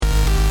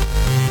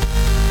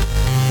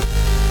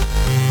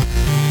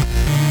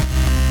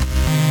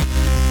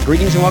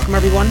Greetings and welcome,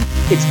 everyone.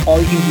 It's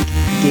All You Can Geek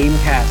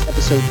Gamecast,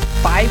 episode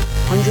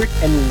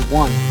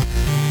 501.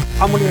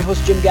 I'm one of your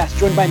hosts, Jim Gass,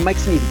 joined by Mike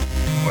Sneedy.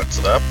 What's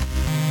up?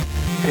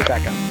 Great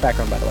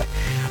background, by the way.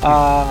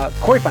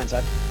 Corey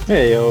Feinside.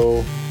 Hey,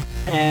 yo.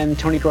 And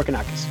Tony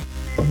Korkanakis.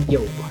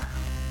 Yo.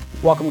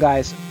 Welcome,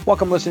 guys.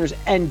 Welcome, listeners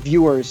and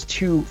viewers,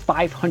 to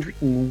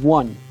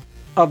 501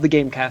 of the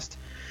Gamecast.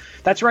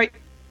 That's right.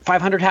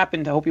 500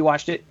 happened. I hope you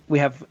watched it. We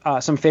have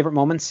some favorite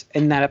moments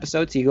in that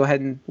episode, so you go ahead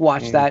and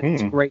watch that.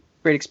 It's a great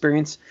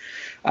experience.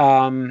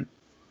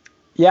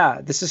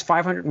 This is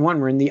 501.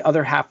 We're in the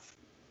other half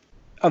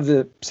of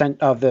the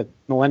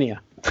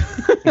millennia.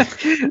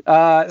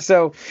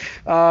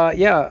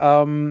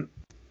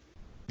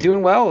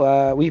 Doing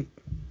well.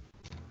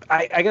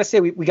 I gotta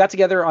say, we got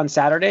together on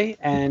Saturday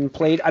and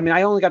played. I mean,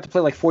 I only got to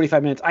play like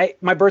 45 minutes.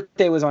 My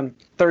birthday was on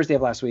Thursday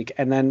of last week,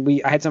 and then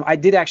I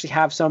did actually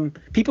have some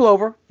people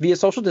over via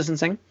social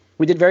distancing.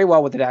 We did very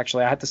well with it,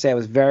 actually. I have to say, I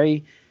was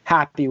very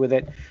happy with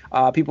it.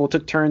 People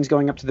took turns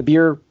going up to the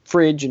beer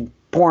fridge and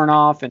pouring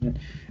off, and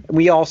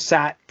we all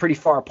sat pretty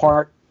far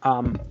apart.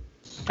 I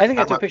think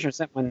I took a picture and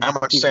sent one. How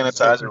much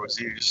sanitizer was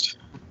used?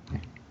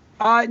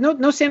 No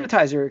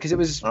sanitizer, because it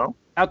was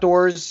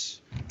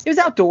outdoors. It was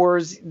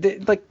outdoors.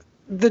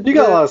 You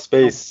got a lot of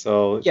space,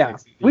 so yeah,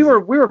 we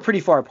were pretty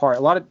far apart.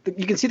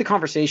 You can see the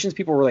conversations.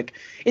 People were like,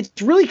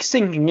 it's really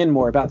sinking in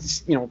more about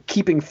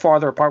keeping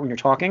farther apart when you're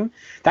talking.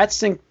 That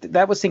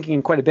was sinking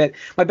in quite a bit.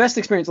 My best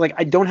experience, like,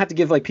 I don't have to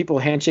give like people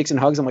handshakes and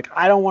hugs. I'm like,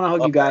 I don't want to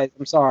hug you guys.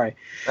 I'm sorry.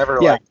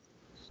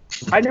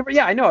 I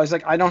know. I was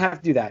like, I don't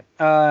have to do that.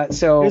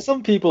 There's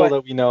some people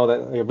that we know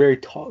that are very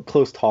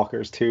close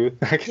talkers too.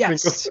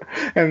 Yes.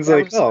 And it's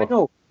like, I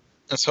know.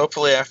 Because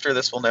hopefully after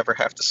this, we'll never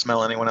have to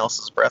smell anyone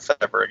else's breath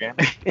ever again.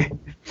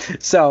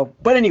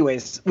 But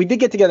anyways, we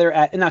did get together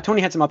and now Tony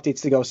had some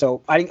updates to go.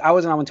 So I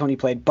wasn't on when Tony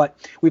played, but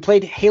we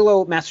played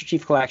Halo Master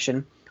Chief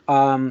Collection,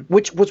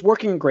 which was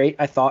working great.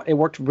 I thought it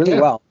worked really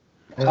well.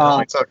 It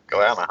only took, I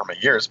don't know how many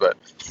years, but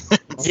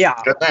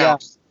good now.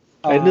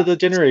 End of the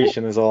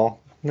generation is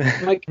all.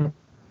 Like,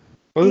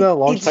 wasn't that a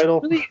launch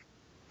title?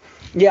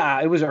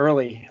 Yeah, it was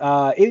early.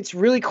 It's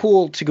really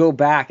cool to go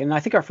back, and I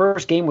think our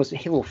first game was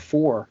Halo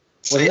 4.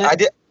 See, I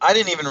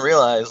didn't even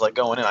realize, like,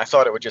 going in. I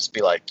thought it would just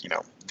be like,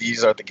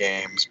 these are the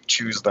games,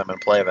 choose them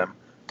and play them.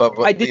 But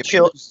the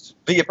appeal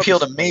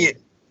to me,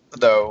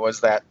 though,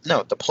 was that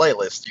the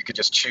playlist, you could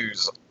just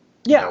choose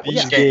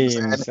each games,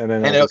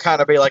 and it'll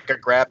kind of be like a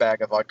grab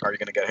bag of like, are you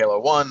going to get Halo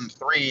 1,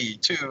 3,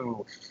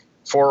 2,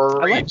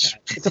 4 each?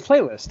 Like it's a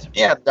playlist.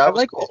 Yeah, that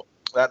was cool.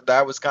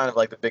 That was kind of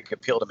like the big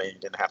appeal to me. You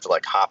didn't have to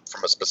like hop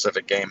from a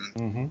specific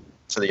game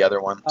to the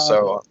other one.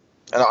 And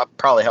it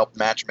probably helped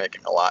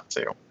matchmaking a lot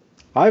too.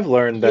 I've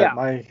learned that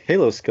my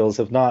Halo skills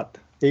have not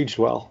aged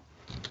well.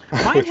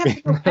 Mine have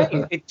been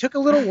okay. It took a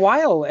little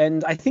while,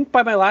 and I think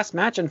by my last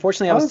match,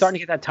 unfortunately, I was starting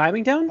to get that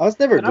timing down. I was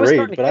never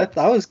great, but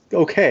I was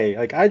okay.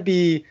 Like, I'd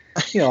be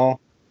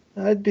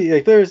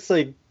like, there's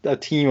like a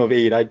team of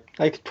 8. I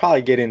could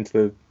probably get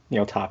into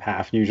the top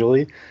half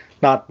usually.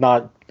 Not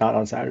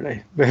on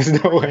Saturday. There's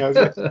no way I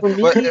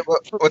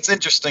was. What's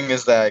interesting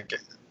is that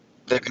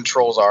the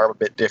controls are a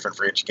bit different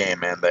for each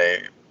game, and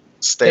they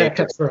stay. That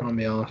kept throwing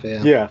me off.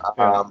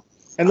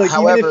 And like,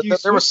 however, even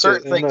if there were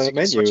certain things you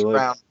menu, could switch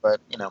around, but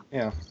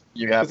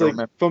you have to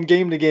remember. From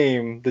game to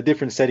game, the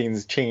different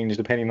settings change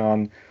depending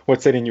on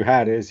what setting you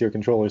had as your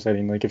controller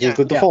setting. Like, if it's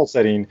the default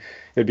setting,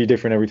 it'd be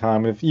different every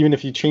time. Even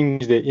if you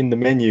changed it in the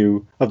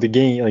menu of the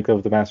game, like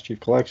of the Master Chief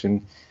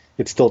Collection,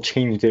 it still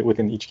changed it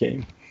within each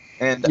game.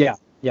 And yeah.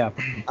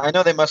 I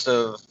know they must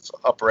have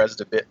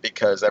up-resed a bit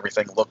because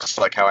everything looks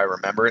like how I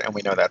remember it, and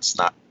we know that's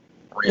not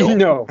real.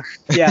 No.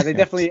 Yeah, they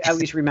definitely at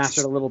least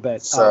remastered a little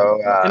bit. So,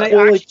 and I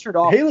actually turned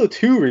off. Halo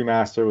 2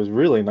 remaster was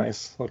really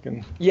nice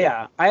looking.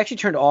 Yeah, I actually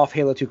turned off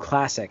Halo 2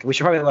 Classic. We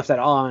should probably have left that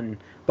on,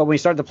 but when we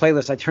started the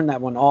playlist, I turned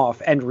that one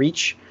off, and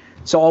Reach.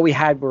 So all we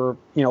had were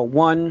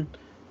 1,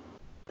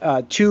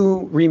 2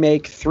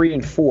 remake, 3,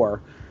 and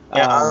 4.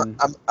 Yeah,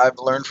 I've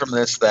learned from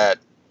this that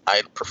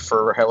I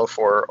prefer Halo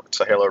 4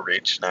 to Halo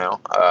Reach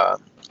now.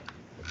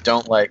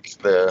 Don't like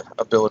the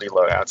ability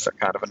loadouts; they're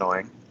kind of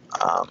annoying,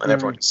 and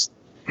everyone just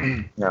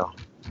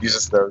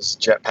uses those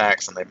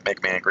jetpacks, and they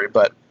make me angry.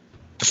 But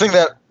the thing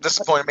that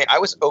disappointed me, I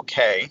was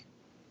okay,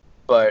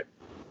 but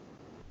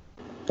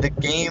the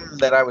game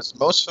that I was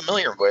most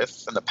familiar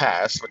with in the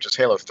past, which is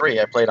Halo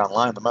 3, I played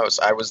online the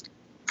most. I was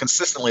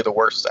consistently the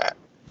worst at,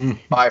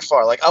 by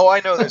far. Like,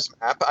 I know this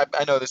map,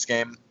 I know this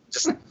game,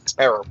 just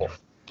terrible.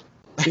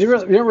 You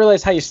don't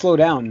realize how you slow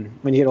down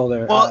when you get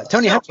older. Well,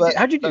 Tony, how'd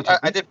you do?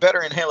 I did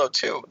better in Halo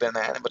 2 than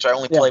that, which I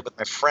only played with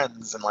my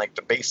friends in like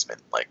the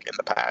basement, like in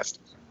the past.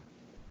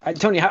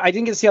 Tony, I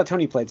didn't get to see how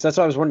Tony played, so that's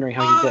why I was wondering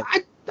how you did.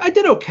 I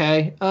did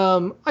okay.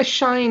 I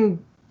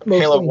shined mostly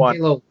Halo in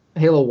 1.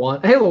 Halo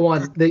 1. Halo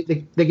 1,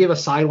 they gave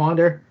us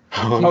Sidewinder.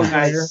 Oh,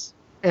 nice.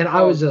 And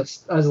I was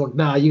like,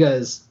 nah, you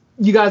guys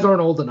aren't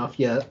old enough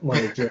yet.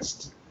 Like,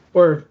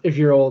 or if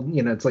you're old,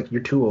 it's like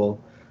you're too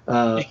old.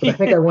 But I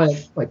think I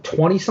went like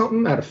 20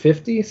 something out of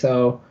 50,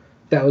 so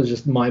that was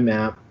just my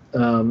map.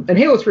 And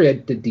Halo 3 I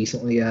did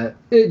decently at.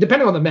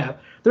 Depending on the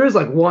map, there is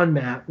like one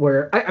map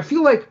where I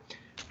feel like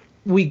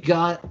we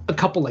got a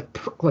couple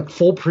like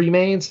full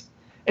pre-mades,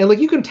 and like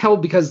you can tell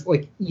because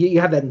like you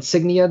have that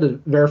insignia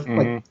to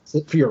verify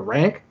like for your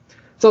rank.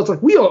 So it's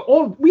like we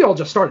all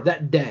just started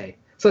that day.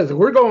 So it's like,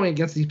 we're going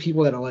against these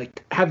people that are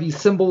like have these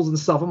symbols and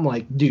stuff. I'm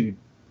like, dude,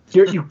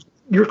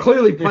 you're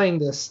clearly playing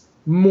this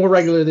more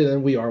regularly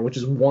than we are, which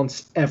is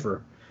once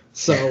ever.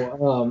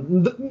 So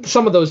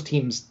some of those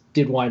teams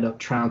did wind up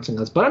trouncing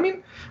us, but I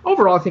mean,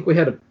 overall, I think we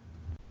had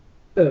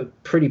a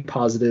pretty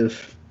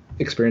positive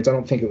experience. I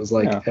don't think it was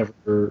like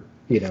ever,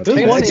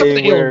 There's one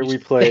game where we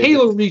played the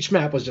Halo Reach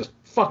map was just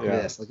fuck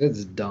this, like this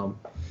is dumb.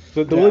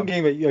 The one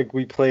game that like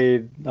we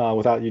played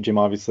without you, Jim,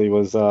 obviously,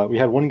 was we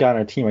had one guy on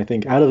our team. I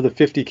think out of the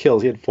 50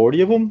 kills, he had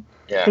 40 of them.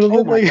 Yeah.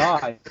 Oh my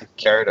god.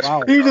 Carried us.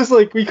 Wow. We were just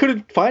like we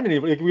couldn't find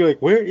anybody. Like, we were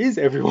like, where is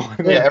everyone?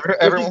 Yeah,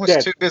 everyone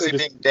was too busy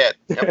being dead.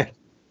 Yep.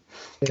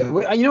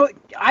 Yeah. You know,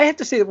 I have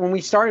to say that when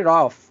we started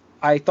off,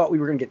 I thought we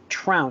were going to get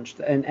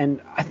trounced,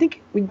 and I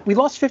think we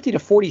lost 50 to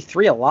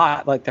 43 a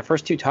lot, like the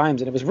first two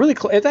times, and it was really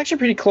it's actually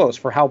pretty close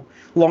for how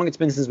long it's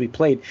been since we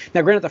played.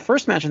 Now, granted, the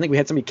first match I think we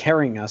had somebody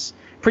carrying us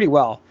pretty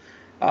well,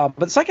 but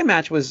the second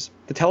match was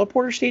the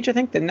teleporter stage. I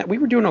think that we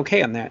were doing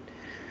okay on that.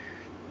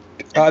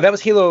 That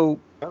was Halo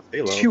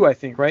 2, I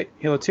think, right?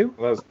 Halo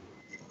 2?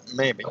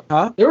 Maybe.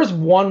 Huh? There was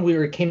one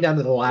where it came down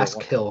to the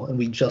last kill and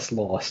we just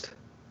lost.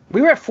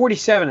 We were at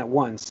 47 at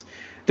once.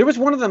 There was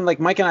one of them, like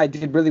Mike and I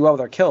did really well with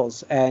our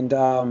kills, and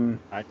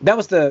that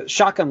was the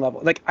shotgun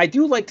level. Like, I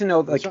do like to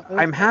know, like,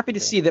 I'm happy to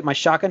see that my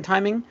shotgun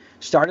timing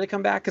started to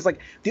come back, because, like,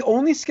 the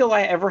only skill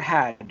I ever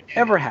had,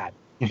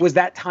 was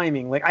that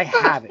timing. Like, I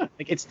have it.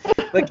 Like, it's,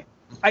 like,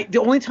 the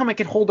only time I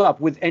could hold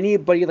up with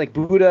anybody, like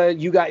Buddha,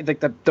 you guys,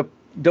 like,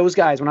 those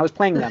guys, when I was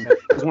playing them,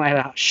 was when I had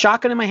a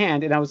shotgun in my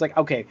hand, and I was like,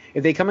 okay,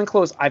 if they come in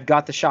close, I've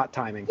got the shot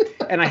timing.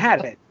 And I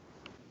had it.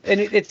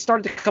 And it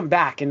started to come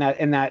back in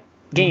that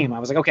game. I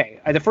was like, okay.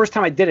 The first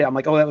time I did it, I'm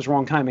like, oh, that was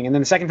wrong timing. And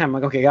then the second time, I'm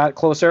like, okay, got it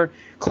closer.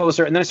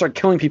 And then I started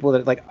killing people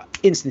that like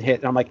instant hit.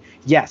 And I'm like,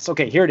 yes,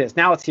 okay, here it is.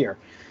 Now it's here.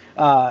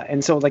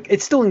 And so like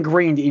it's still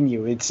ingrained in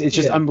you. It's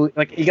just unbelievable.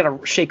 Like you got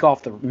to shake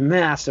off the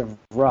massive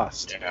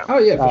rust. Yeah. Oh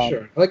yeah, for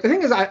sure. Like the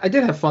thing is, I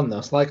did have fun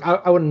though. So like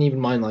I wouldn't even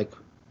mind. Like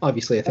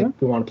obviously, I think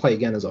we want to play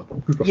again as a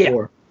group of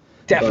four.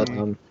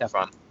 Definitely. But,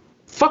 Fun.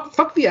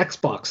 Fuck the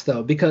Xbox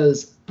though,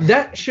 because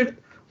that should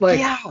like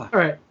all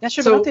right. That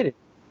should have updated.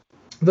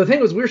 The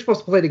thing was, we were supposed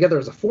to play together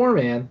as a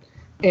 4-man,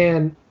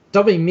 and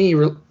W and me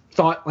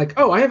thought, like,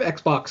 oh, I have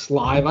Xbox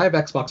Live, I have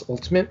Xbox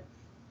Ultimate.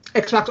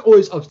 Xbox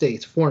always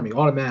updates for me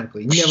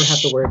automatically. You never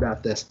have to worry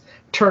about this.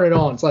 Turn it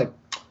on. It's like,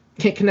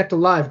 can't connect to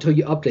Live until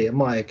you update. I'm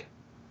like,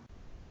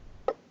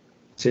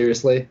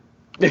 seriously?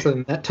 So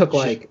then that took,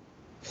 like,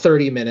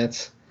 30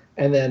 minutes.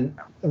 And then,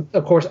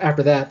 of course,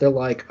 after that, they're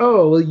like,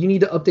 oh, well, you need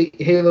to update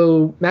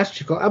Halo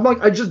Master Chief. I'm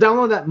like, I just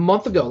downloaded that a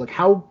month ago. Like,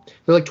 how?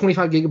 They're like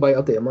 25 gigabyte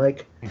update. I'm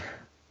like...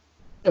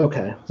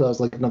 Okay, so that was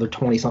like another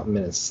 20-something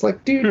minutes. It's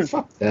like, dude,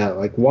 fuck that.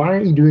 Like, why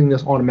aren't you doing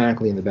this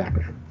automatically in the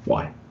background?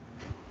 Why?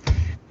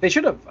 They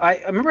should have.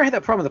 I remember I had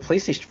that problem with the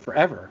PlayStation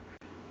forever.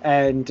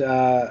 And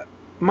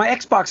my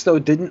Xbox, though,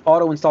 didn't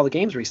auto-install the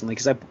games recently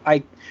because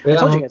I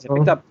told you guys,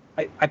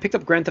 I picked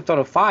up Grand Theft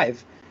Auto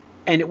 5,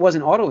 and it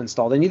wasn't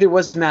auto-installed, and neither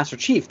was Master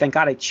Chief. Thank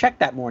God I checked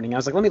that morning. I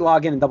was like, let me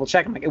log in and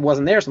double-check. I'm like, it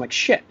wasn't there, so I'm like,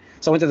 shit.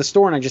 So I went to the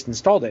store and I just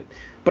installed it.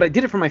 But I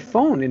did it from my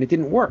phone, and it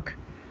didn't work.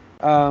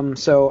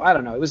 So I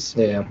don't know. It was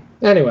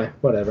Anyway,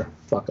 whatever.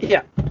 Fuck it.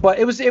 Yeah, but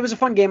it was a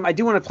fun game. I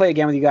do want to play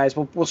again with you guys.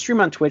 We'll stream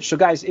on Twitch. So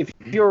guys, if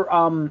you're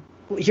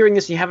hearing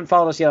this and you haven't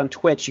followed us yet on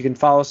Twitch, you can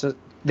follow us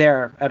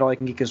there at All I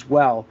Can Geek as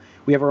well.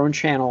 We have our own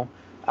channel.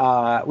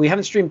 We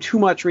haven't streamed too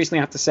much recently,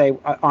 I have to say,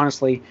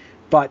 honestly.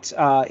 But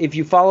if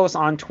you follow us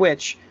on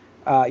Twitch,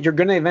 you're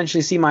going to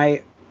eventually see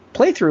my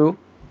playthrough.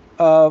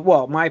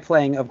 My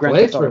playing of Grand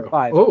Theft Auto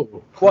 5.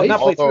 Oh, well, not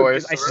playthrough.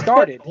 Because I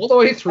started all the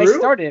way through. I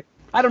started.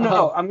 I don't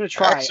know. I'm going to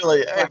try.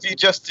 Actually, if you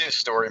just do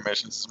story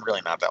missions, it's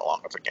really not that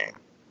long of a game.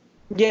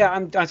 Yeah,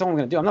 that's all I'm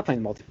going to do. I'm not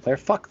playing multiplayer.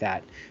 Fuck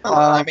that.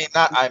 I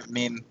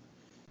mean,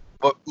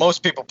 what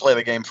most people play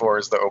the game for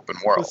is the open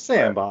world. The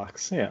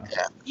sandbox, yeah.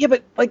 Yeah,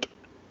 but, like,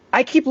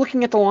 I keep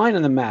looking at the line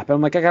on the map, and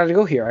I'm like, I got to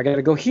go here. I got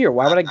to go here.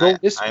 Why would I go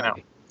this way?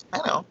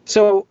 I know.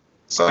 So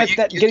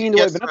getting into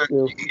what I've been up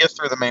to. You can get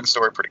through the main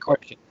story pretty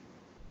quick.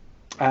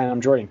 I'm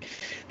Jordan.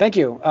 Thank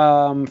you.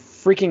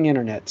 Freaking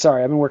internet.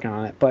 Sorry, I've been working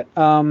on it. But,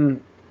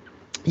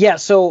 yeah,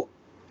 so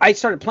I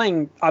started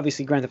playing,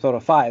 obviously, Grand Theft Auto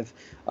 5,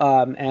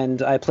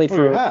 and I played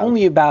for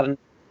only about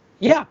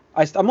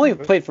I'm only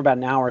played for about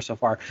an hour so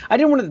far. I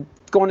didn't want to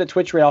go into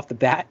Twitch right off the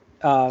bat,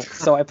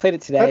 so I played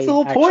it today. That's the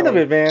whole point of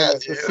it, man.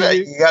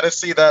 You got to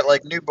see that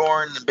like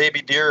newborn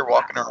baby deer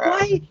walking around.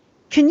 Why?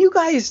 Can you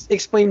guys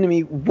explain to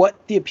me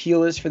what the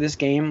appeal is for this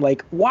game?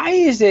 Like, why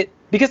is it?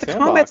 Because the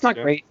combat's not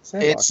great.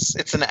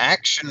 It's an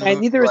action.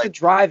 And neither is the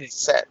driving.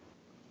 Set.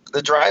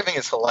 the driving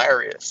is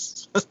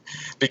hilarious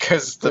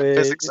because the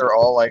physics are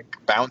all like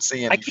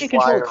bouncy and I can't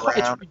control a car.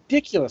 It's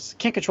ridiculous.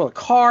 Can't control a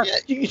car. Yeah,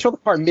 you can control the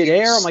car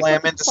midair. I'm like,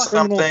 slam into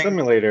something.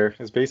 Simulator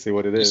is basically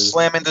what it is. You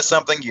slam into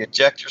something, you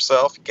eject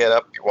yourself, you get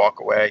up, you walk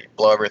away, you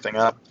blow everything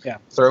up. Yeah.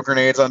 Throw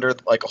grenades under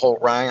like a whole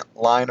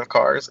line of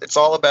cars. It's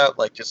all about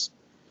like just.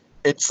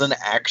 It's an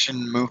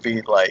action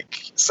movie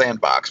like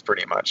sandbox,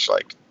 pretty much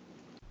like.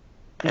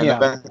 And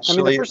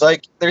eventually,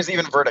 like, there's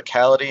even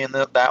verticality in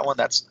that one.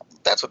 That's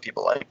what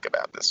people like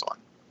about this one.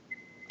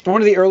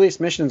 One of the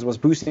earliest missions was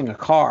boosting a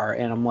car,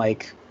 and I'm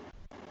like,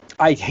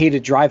 I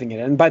hated driving it.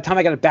 And by the time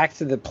I got it back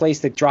to the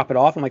place to drop it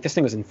off, I'm like, this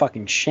thing was in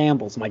fucking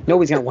shambles. I'm like,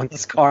 nobody's gonna want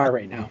this car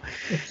right now.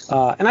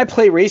 And I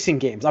play racing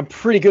games. I'm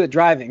pretty good at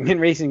driving in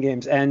racing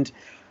games, and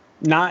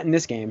not in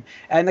this game.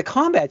 And the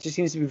combat just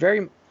seems to be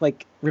very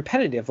like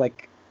repetitive.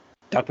 Like,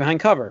 duck behind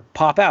cover,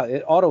 pop out,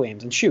 it auto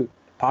aims and shoot.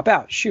 Pop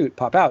out, shoot,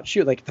 pop out,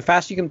 shoot. Like, the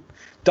faster you can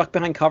duck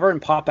behind cover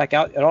and pop back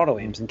out, it auto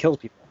aims and kills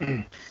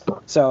people.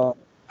 So,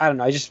 I don't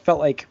know. I just felt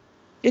like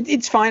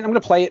it's fine. I'm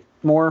going to play it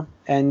more.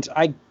 And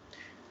I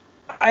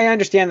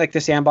understand, like,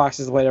 the sandbox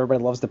is the way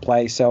everybody loves to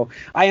play. So,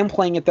 I am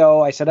playing it,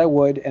 though. I said I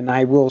would, and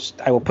I will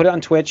put it on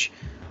Twitch.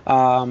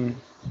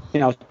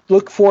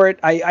 Look for it.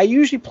 I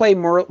usually play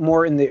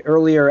more in the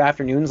earlier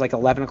afternoons, like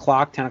 11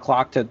 o'clock, 10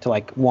 o'clock to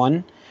like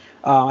 1.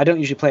 I don't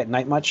usually play at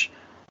night much.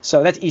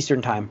 So that's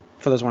Eastern time,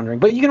 for those wondering.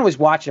 But you can always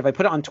watch it. If I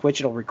put it on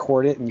Twitch, it'll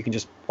record it, and you can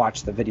just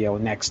watch the video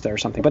next or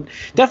something. But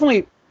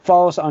definitely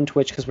follow us on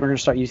Twitch, because we're going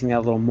to start using that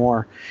a little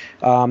more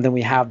than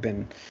we have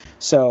been.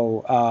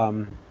 So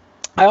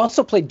I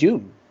also played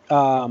Doom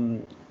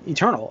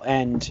Eternal,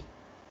 and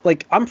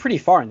like, I'm pretty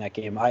far in that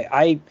game.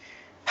 I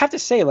have to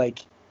say, like,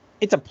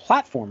 it's a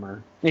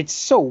platformer. It's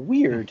so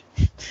weird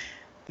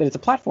that it's a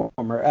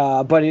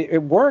platformer, but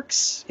it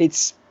works.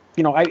 It's,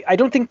 I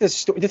don't think the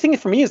thing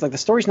for me is, like, the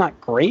story's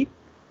not great.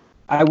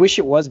 I wish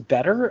it was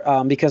better,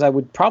 because I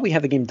would probably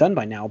have the game done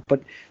by now.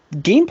 But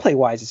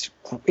gameplay-wise,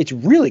 it's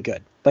really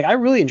good. Like, I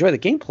really enjoy the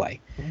gameplay.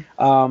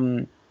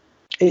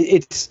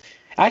 It's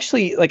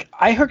actually, like,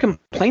 I heard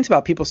complaints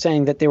about people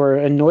saying that they were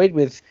annoyed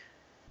with.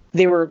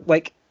 They were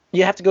like,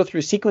 you have to go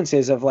through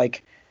sequences of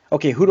like,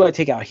 okay, who do I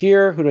take out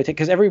here? Who do I take?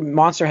 Because every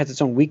monster has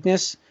its own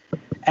weakness,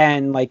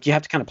 and like, you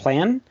have to kind of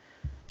plan.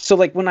 So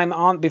like,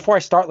 when before I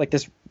start like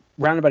this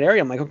roundabout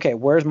area, I'm like, okay,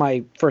 where's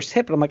my first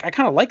hit? But I'm like, I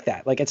kind of like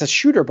that. Like, it's a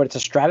shooter, but it's a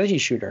strategy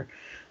shooter.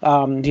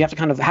 You have to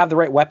kind of have the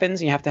right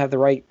weapons, and you have to have the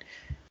right,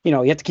 you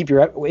have to keep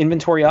your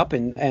inventory up,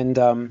 and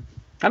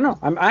I don't know.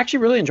 I'm actually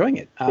really enjoying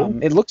it.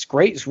 It looks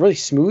great. It's really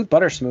smooth,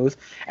 butter smooth,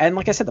 and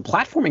like I said, the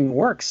platforming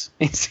works.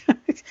 It's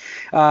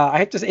I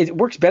have to say, it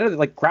works better than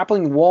like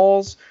grappling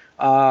walls.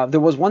 There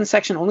was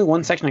only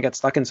one section I got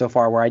stuck in so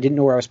far, where I didn't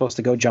know where I was supposed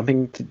to go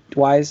jumping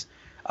wise,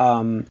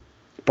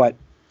 but.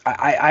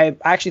 I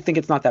actually think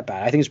it's not that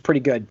bad. I think it's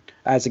pretty good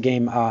as a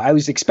game. I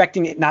was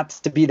expecting it not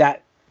to be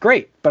that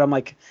great, but I'm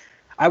like,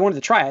 I wanted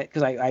to try it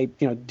because I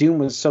Doom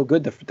was so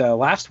good the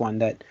last one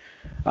that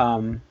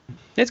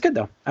it's good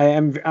though.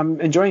 I'm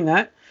enjoying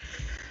that.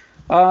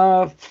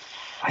 I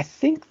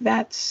think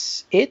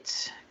that's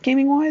it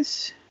gaming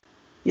wise.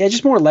 Yeah,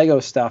 just more Lego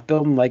stuff,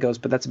 building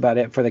Legos, but that's about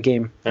it for the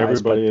game.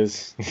 Everybody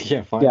is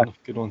finding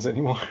good ones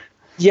anymore.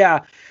 Yeah,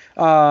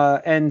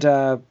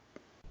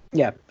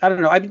 yeah, I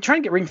don't know. I've been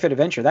trying to get Ring Fit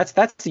Adventure. That's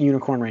the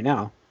unicorn right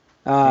now.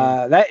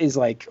 That is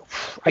like,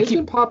 I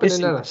keep popping in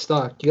and out of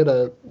stock. You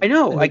gotta. I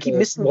know. I keep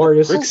missing.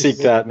 Rick seek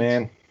that,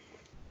 man.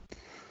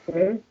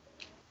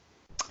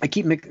 I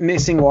keep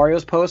missing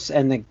Wario's posts,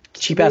 and the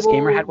cheap ass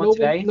gamer had one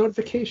today.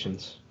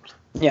 Notifications.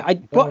 Yeah,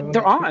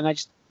 they're on. I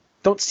just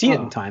don't see it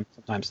in time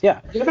sometimes.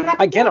 Yeah,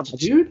 I get them,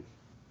 dude.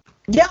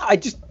 Yeah, I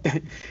just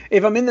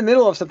if I'm in the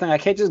middle of something, I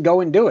can't just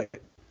go and do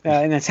it.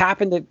 And it's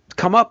happened to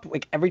come up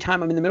like every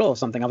time I'm in the middle of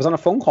something. I was on a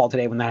phone call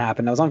today when that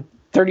happened. I was on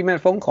a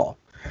 30-minute phone call.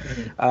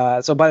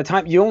 So by the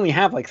time you only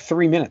have like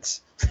 3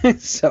 minutes.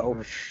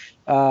 So,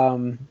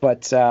 I'm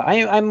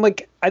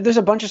like, there's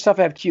a bunch of stuff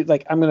I have queued.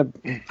 Like I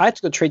have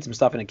to go trade some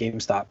stuff in a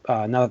GameStop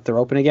now that they're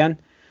open again.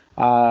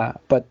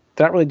 But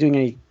they're not really doing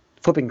any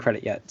flipping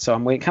credit yet. So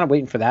I'm kind of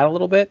waiting for that a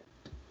little bit.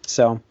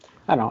 So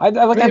I don't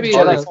know. I like maybe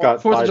Jedi's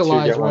got 4th of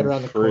July is right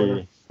around the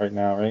corner right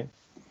now, right?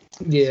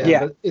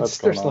 Yeah. But it's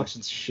their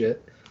selection's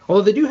shit.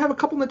 Although they do have a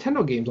couple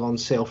Nintendo games on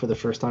sale for the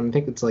first time. I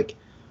think it's like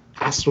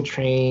Astral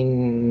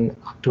Train,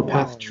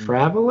 Octopath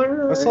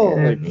Traveler,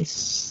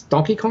 and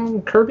Donkey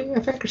Kong Kirby, I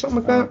think, or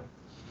something like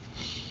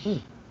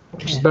that.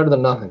 Which is better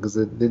than nothing, because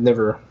they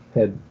never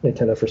had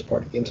Nintendo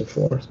first-party games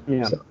before.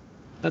 Yeah, so.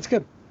 That's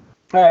good.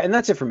 All right, and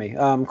that's it for me.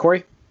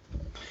 Corey?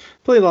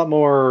 Play a lot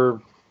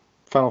more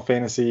Final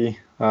Fantasy.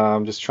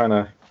 Just trying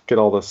to get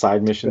all the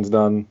side missions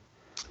done.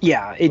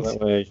 Yeah, that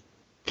way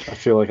I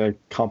feel like I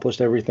accomplished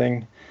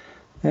everything.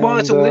 Well,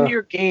 it's a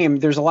linear game.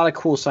 There's a lot of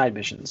cool side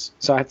missions,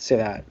 so I have to say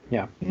that.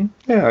 Yeah.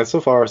 Yeah,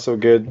 so far so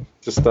good.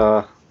 Just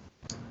got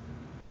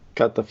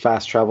the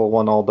fast travel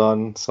one all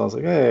done, so I was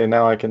like, hey,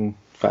 now I can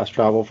fast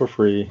travel for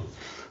free,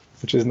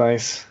 which is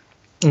nice.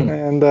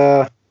 And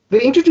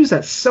They introduced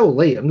that so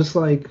late. I'm just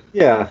like,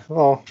 Yeah,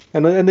 well,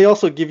 and they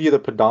also give you the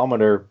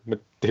pedometer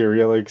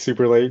material like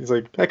super late. It's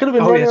like I could have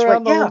been running that's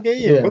around right. the whole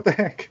game. Yeah. What the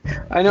heck?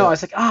 I know. I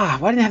was like,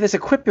 why didn't I have this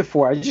equipped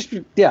before?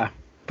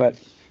 But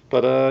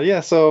But yeah,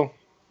 so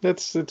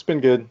it's been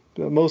good.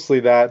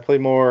 Mostly that. Play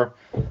a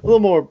little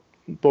more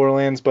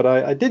Borderlands, but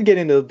I did get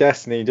into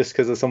Destiny just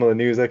because of some of the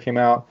news that came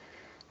out,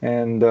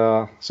 and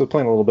so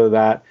playing a little bit of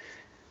that.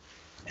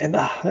 And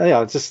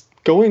yeah, just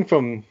going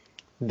from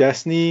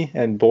Destiny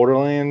and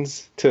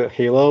Borderlands to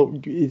Halo,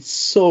 it's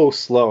so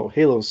slow.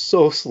 Halo's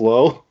so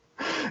slow.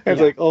 And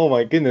it's like, oh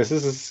my goodness,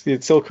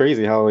 it's so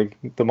crazy how like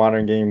the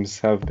modern games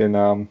have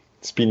been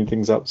speeding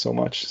things up so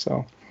much.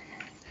 So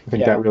I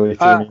think that really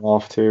threw me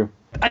off too.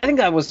 I think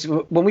that was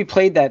when we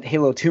played that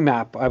Halo 2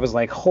 map. I was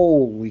like,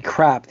 holy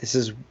crap, this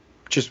is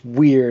just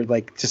weird,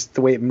 like just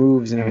the way it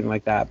moves and everything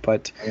like that.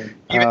 But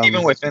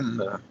even within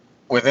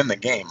the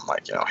game,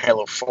 like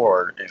Halo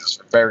 4 is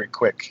very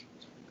quick.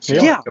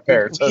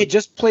 Compared to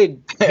just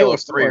played Halo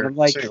 3 and I'm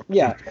like,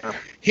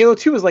 Halo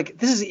 2 was like,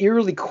 this is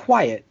eerily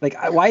quiet. Like,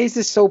 why is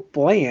this so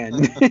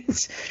bland?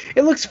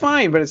 It looks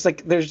fine, but it's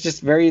like there's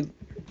just very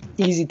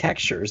easy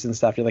textures and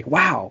stuff. You're like,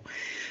 wow.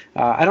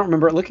 I don't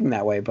remember it looking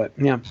that way, but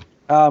yeah.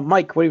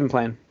 Mike, what have you been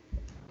playing?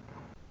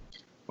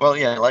 Well,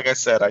 yeah, like I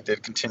said, I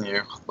did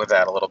continue with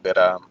that a little bit,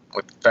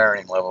 with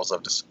varying levels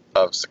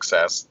of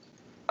success.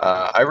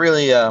 I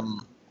really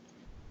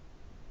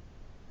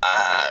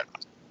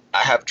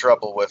I have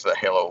trouble with the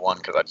Halo 1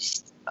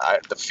 because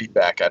the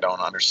feedback, I don't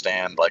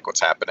understand like what's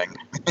happening.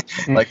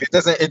 Like it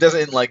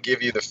doesn't like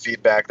give you the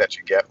feedback that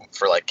you get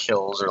for like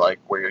kills or like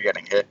where you're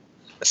getting hit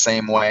the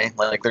same way.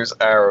 Like there's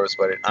arrows,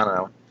 but I don't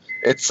know.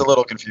 It's a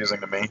little confusing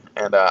to me,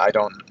 and I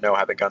don't know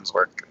how the guns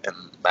work in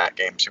that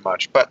game too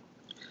much. But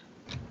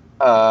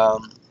all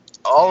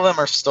of them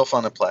are still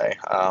fun to play.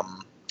 I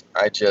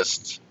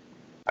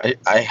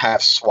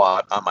have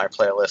SWAT on my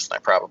playlist, and I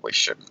probably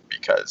shouldn't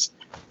because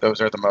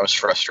those are the most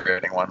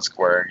frustrating ones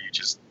where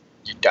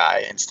you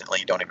die instantly.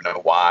 You don't even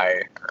know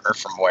why or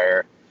from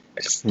where.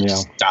 You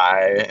just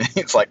die.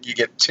 It's like you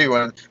get 2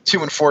 and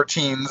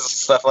 14s,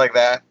 stuff like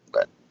that.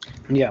 But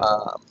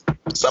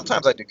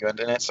sometimes I do good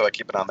in it, so I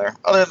keep it on there.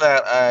 Other than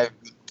that, I've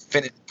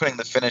putting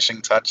the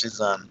finishing touches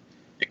on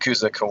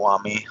Yakuza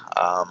Kiwami.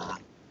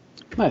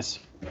 Nice.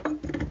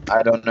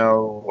 I don't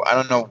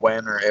know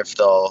when or if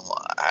they'll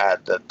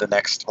add the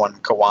next one,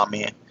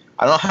 Kiwami.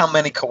 I don't know how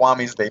many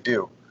Kiwamis they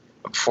do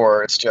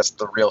before it's just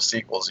the real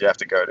sequels you have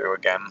to go to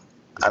again.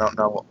 I don't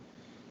know,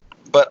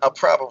 but I'll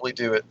probably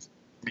do it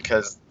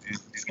because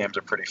these games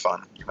are pretty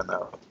fun, even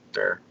though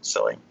they're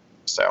silly.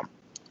 So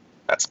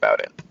that's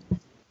about it.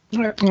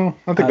 Well,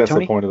 I think that's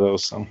Tony? the point of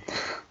those. So.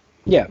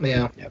 Yeah.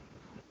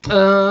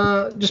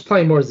 Just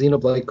playing more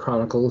Xenoblade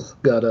Chronicles.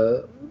 Got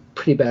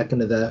pretty back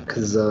into that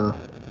because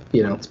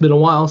it's been a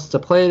while since I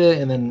played it,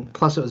 and then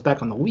plus it was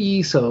back on the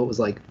Wii, so it was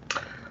like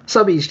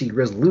sub HD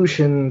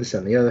resolution, this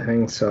and the other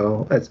thing.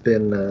 So that's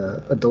been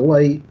a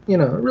delight.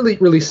 Really,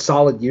 really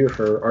solid year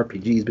for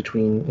RPGs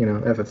between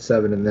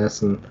FF7 and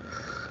this, and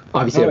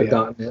obviously I've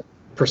gotten it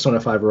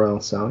Persona 5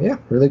 Royal. So yeah,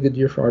 really good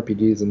year for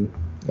RPGs,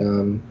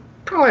 and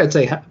probably I'd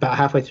say about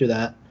halfway through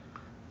that,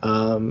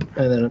 and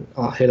then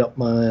I'll hit up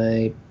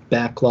my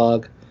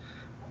backlog.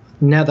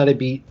 Now that I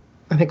beat,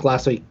 I think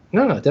last week.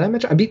 No, did I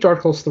mention I beat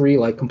Dark Souls 3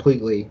 like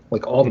completely,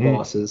 like all the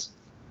bosses.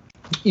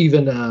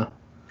 Even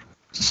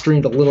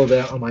streamed a little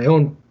bit on my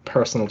own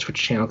personal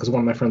Twitch channel because one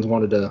of my friends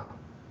wanted to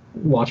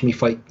watch me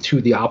fight 2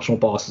 of the optional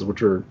bosses,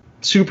 which are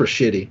super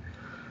shitty.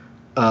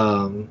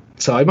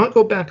 So I might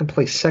go back and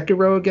play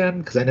Sekiro again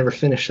because I never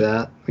finished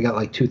that. I got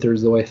like 2/3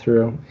 of the way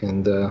through,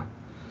 and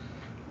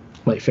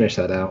might finish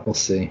that out. We'll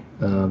see.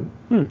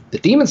 The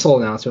Demon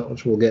Soul announcement,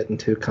 which we'll get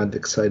into, kind of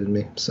excited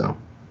me. So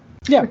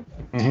yeah.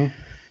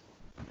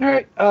 All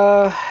right.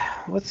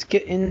 Let's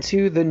get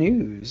into the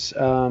news.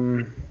 Let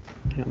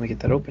me get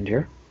that opened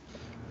here.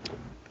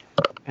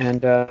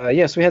 And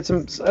yes, we had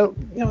some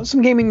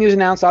gaming news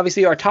announced.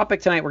 Obviously, our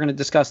topic tonight, we're going to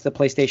discuss the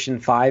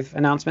PlayStation 5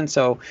 announcement.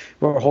 So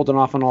we're holding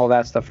off on all of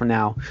that stuff for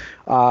now.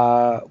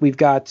 We've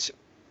got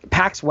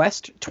PAX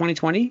West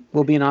 2020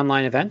 will be an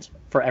online event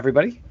for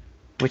everybody,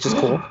 which is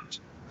cool.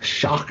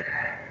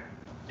 Shocker.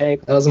 Hey,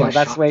 that was my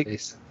shock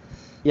face.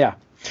 Yeah.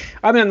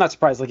 I mean, I'm not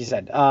surprised, like you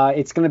said.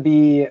 It's going to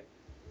be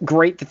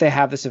great that they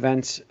have this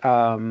event.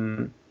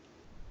 I'll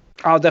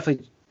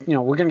definitely,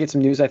 we're going to get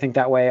some news, I think,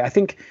 that way. I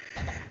think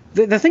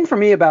the thing for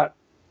me about,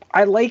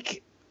 I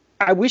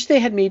wish they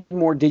had made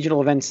more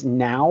digital events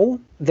now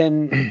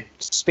than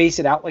space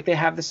it out like they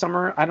have this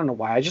summer. I don't know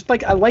why.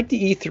 I like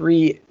the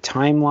E3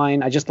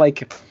 timeline. I just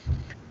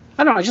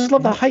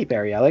love the hype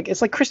area.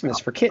 It's like Christmas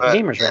for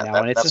gamers right now.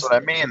 And it's that's what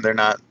I mean. They're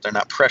not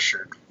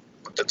pressured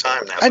with the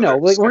time now. I know.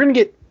 We're going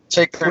to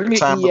take their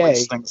time to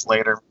release things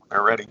later when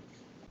they're ready.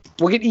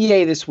 We'll get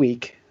EA this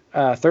week,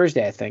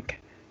 Thursday, I think.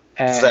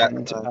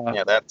 And,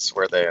 that's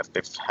where they've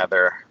had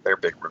their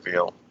big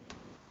reveal.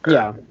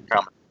 Yeah.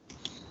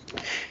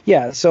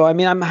 Yeah, so I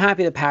mean, I'm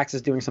happy that PAX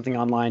is doing something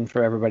online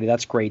for everybody.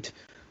 That's great.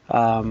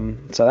 So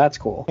that's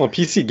cool. Well,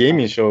 PC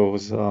gaming show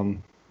was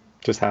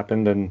just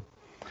happened, and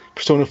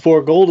Persona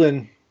 4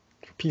 Golden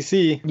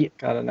PC. Yeah.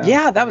 Got it now.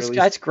 Yeah, Released.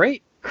 that's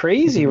great.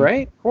 Crazy, Mhm.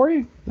 right,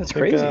 Corey? That's I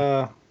think,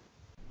 crazy.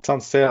 it's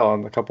on sale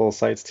on a couple of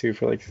sites too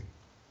for like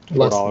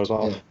 $4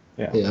 off.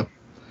 Yeah. Yeah.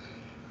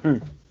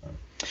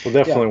 Well,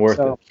 definitely worth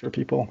so- it for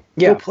people.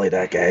 Yeah. Go play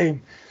that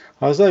game.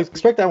 I was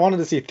like, I wanted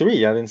to see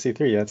 3. I didn't see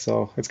 3 yet,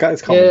 so it's coming.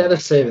 Yeah, they're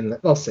saving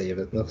that. They'll save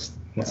it. They'll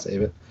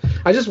save it.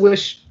 I just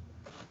wish.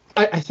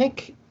 I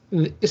think.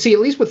 See, at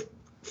least with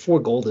 4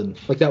 Golden,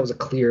 like that was a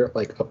clear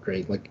like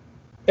upgrade, like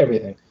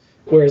everything.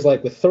 Whereas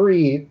like with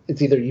 3,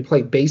 it's either you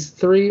play base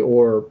 3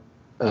 or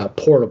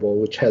portable,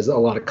 which has a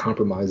lot of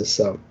compromises.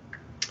 So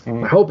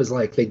my hope is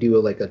like they do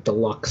like a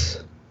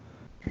deluxe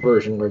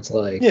version where it's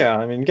like Yeah,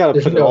 I mean, you got to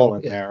There's put it no- all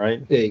in yeah. there,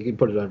 right? yeah, you can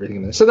put everything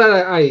in there. So that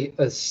I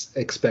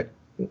expect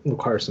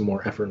requires some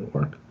more effort and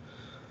work.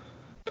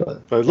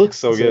 But But it looks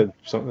so So- good.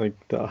 Something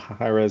like the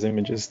high res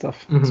images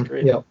stuff. It's mhm,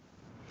 great. Yep.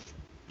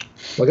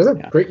 Like I said,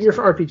 Yeah. great year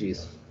for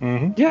RPGs.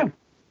 Mm-hmm.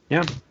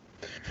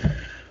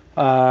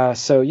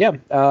 So yeah,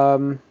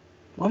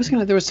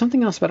 there was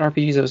something else about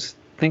RPGs I was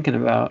thinking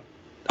about.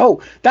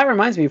 Oh, that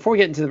reminds me. Before we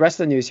get into the rest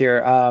of the news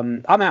here,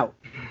 I'm out.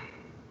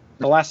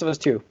 The Last of Us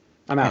 2.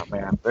 I'm out. Oh,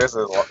 man, there's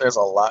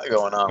a lot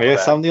going on. I guess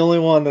with that. I'm the only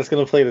one that's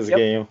gonna play this Yep.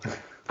 game.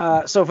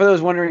 So for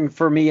those wondering,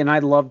 for me, and I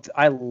loved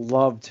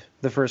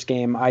the first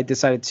game. I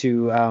decided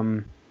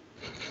to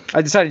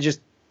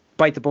just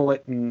bite the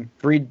bullet and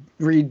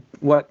read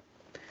what.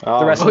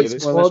 Oh, rest Oh, of you the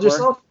it- spoiled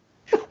yourself?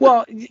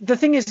 Well, the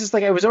thing is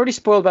like I was already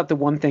spoiled about the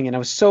one thing, and I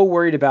was so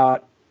worried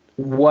about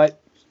what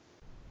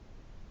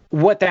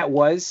that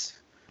was.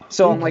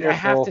 So Be I'm like, I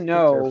have careful, to be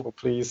know. careful,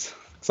 please.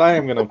 So I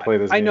am gonna play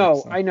this. I game,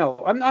 know, so. I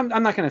know. I'm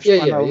not gonna.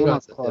 Yeah, I yeah, will you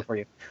not don't- spoil it for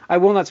you. I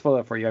will not spoil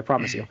it for you. I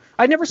promise you.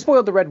 I never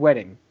spoiled the Red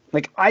Wedding.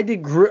 Like I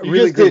did You really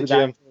just good did, with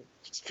that. Jim.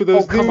 For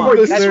those come new on,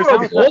 that's listeners.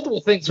 what You spoiled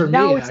multiple things for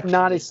Now me. it's actually.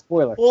 not a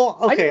spoiler. Well,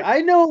 okay,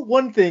 I know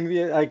one thing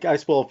that I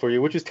spoiled for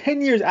you, which was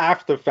 10 years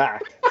after the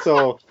fact.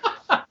 So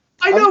I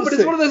I'm know, just but it's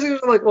saying- one of those things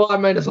where like, well, I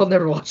might as well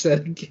never watch that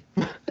again.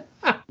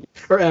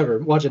 Or ever.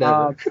 Watch it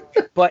ever.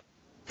 But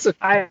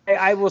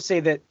I will say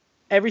that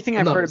everything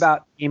I've heard Nice.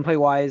 about gameplay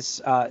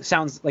wise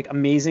sounds like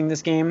amazing.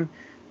 This game,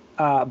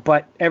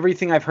 but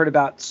everything I've heard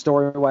about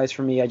story wise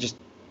for me,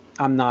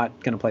 I'm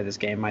not gonna play this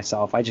game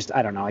myself. I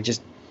don't know.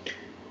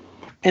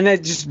 And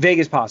that's just vague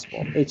as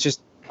possible. It's just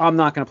I'm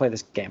not gonna play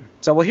this game.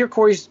 So we'll hear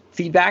Corey's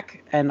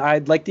feedback, and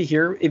I'd like to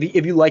hear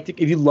if you liked it,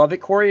 if you love it,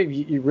 Corey,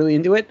 if you're really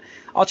into it,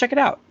 I'll check it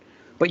out.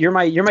 But you're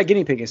my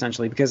guinea pig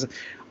essentially because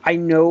I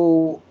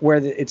know where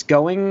it's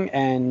going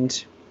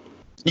and.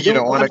 You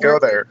don't want to go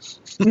there.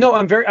 No,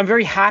 I'm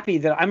very happy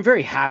that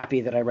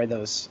I read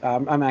those.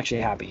 I'm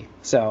actually happy.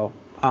 So,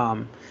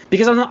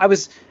 because I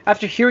was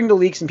after hearing the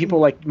leaks and people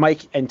like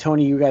Mike and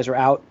Tony, you guys are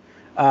out.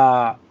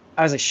 I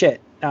was like,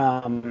 shit.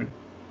 And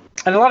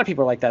a lot of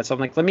people are like that. So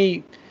I'm like,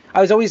 I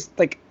was always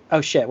like,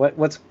 oh shit,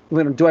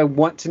 do I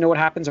want to know what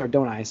happens or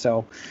don't I?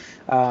 So,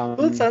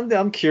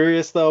 I'm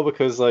curious though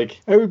because like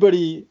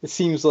everybody, it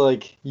seems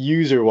like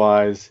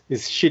user-wise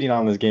is shitting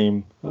on this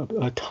game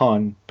a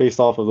ton based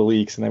off of the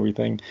leaks and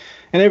everything,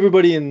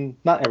 and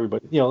not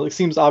everybody, it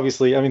seems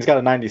obviously. I mean, it's got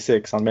a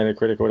 96 on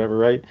Metacritic or whatever,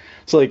 right?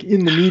 So like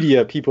in the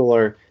media, people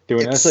are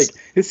doing it. It's like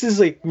this is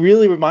like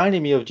really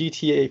reminding me of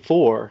GTA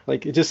 4.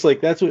 Like it just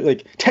like that's what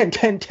like 10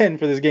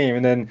 for this game,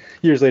 and then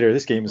years later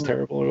this game is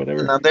terrible or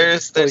whatever. Now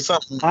there's Like,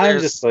 something. I'm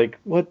just like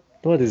what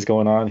is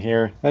going on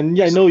here? And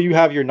yeah, I know you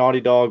have your Naughty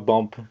Dog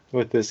bump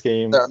with this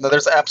game. No,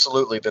 there's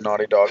absolutely the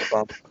Naughty Dog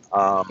bump.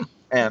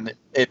 And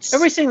it's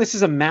everybody's saying this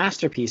is a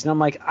masterpiece, and I'm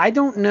like, I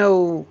don't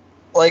know.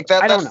 like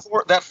I don't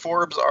know. that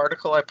Forbes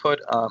article I put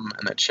in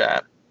the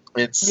chat.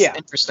 It's Yeah.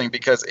 interesting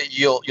because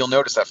you'll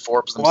notice that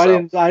Forbes Well,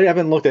 themselves. I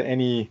haven't looked at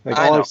any. Like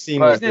I all know, I've seen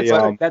but was It's the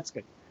like, that's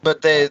good.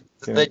 But they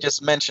Yeah.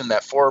 just mentioned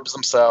that Forbes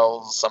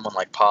themselves, someone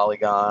like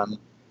Polygon,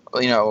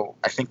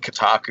 I think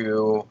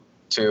Kotaku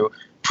too.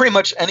 Pretty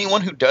much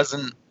anyone who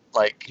doesn't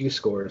like View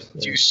scores.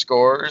 Yeah. do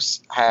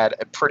scores had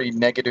a pretty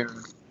negative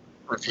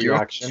review.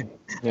 reaction.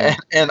 Yeah.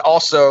 And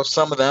also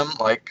some of them,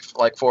 like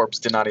Forbes,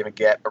 did not even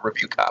get a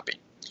review copy.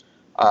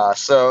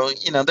 So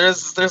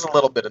there's a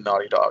little bit of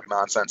Naughty Dog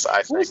nonsense. I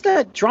What think. was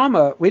that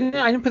drama? I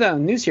didn't put that on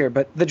the news here,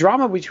 but the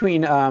drama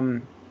between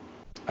Jason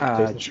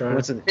Schreier.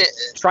 what's it? It-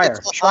 Schreier.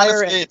 It's,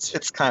 Schreier honestly, and-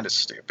 it's kind of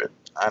stupid.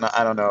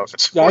 I don't know if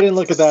it's. Yeah, I didn't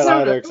look at that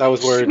No, either because I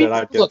was worried that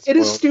I'd get Look, it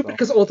is spoiled, stupid so.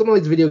 because ultimately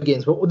it's video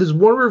games. But there's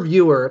one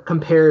reviewer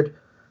compared,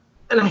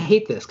 and I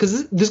hate this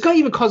because this guy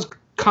even caused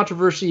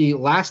controversy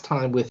last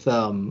time with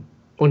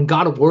when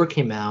God of War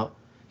came out.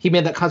 He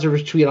made that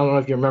controversial tweet. I don't know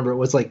if you remember. It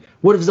was like,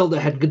 "What if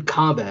Zelda had good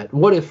combat?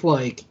 What if Well,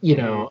 he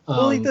does.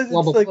 blah, It's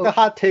blah, like blah." the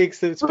hot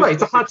takes. It's Right,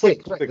 it's a hot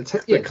take. Right, The, it's-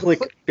 the yeah,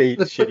 clickbait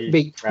the shitty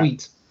clickbait crap.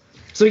 tweets.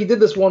 So he did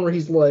this one where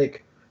he's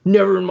like,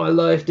 "Never in my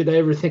life did I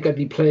ever think I'd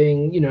be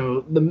playing,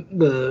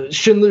 the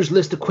Schindler's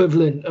List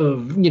equivalent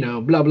of,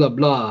 blah blah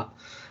blah."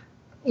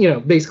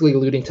 Basically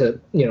alluding to,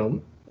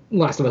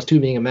 Last of Us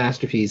 2 being a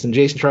masterpiece. And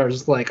Jason Schreier was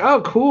just like,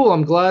 "Oh, cool.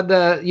 I'm glad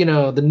that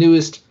the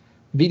newest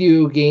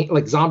video game,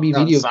 like zombie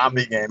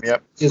zombie game.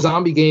 Yep. the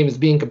zombie game is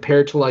being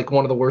compared to like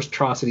one of the worst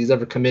atrocities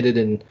ever committed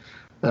in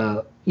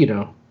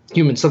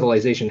human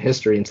civilization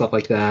history and stuff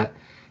like that."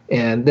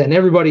 And then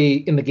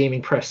everybody in the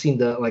gaming press seemed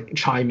to like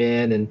chime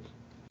in, and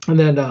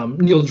then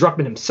Neil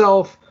Druckmann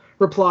himself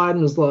replied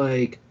and was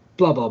like,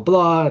 blah blah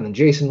blah, and then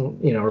Jason,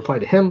 replied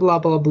to him, blah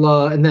blah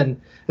blah, and then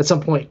at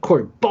some point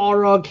Cory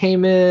Balrog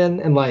came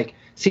in and like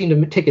seemed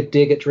to take a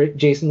dig at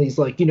Jason. He's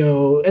like,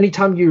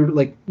 anytime you're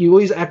like, you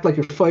always act like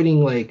you're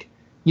fighting like,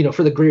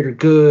 for the greater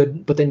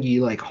good, but then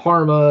you like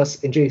harm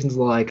us. And Jason's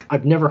like,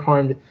 I've never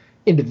harmed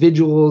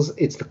individuals.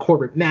 It's the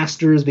corporate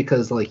masters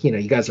because like,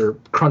 you guys are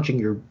crunching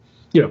your,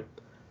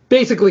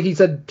 basically he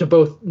said to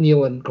both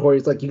Neil and Cory,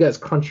 he's like, you guys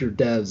crunch your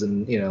devs,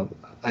 and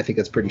I think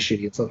that's pretty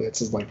shitty. It's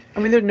just like, I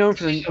mean, they're known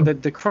for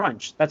the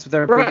crunch. That's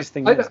their biggest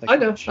thing. I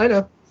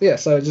know. Yeah,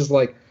 so it's just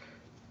like,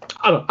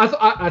 I don't know.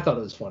 I thought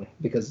it was funny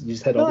because you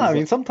just had all these. I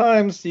mean,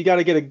 sometimes you got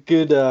to get a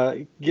good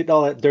get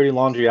all that dirty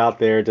laundry out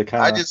there to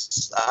kind of.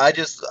 I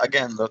just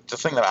again the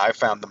thing that I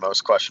found the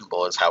most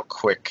questionable is how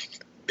quick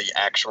the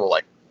actual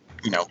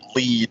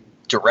lead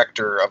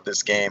director of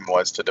this game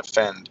was to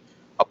defend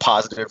a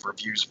positive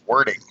reviews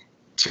wording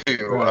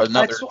to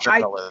another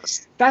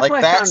journalist. That's like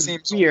what that I found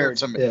seems weird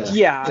to me.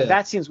 Yeah,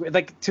 that seems weird.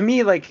 Like to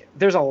me, like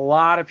there's a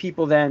lot of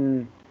people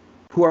then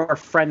who are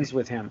friends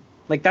with him.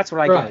 Like that's what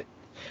I get.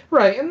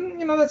 Right,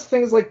 and that's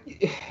things like,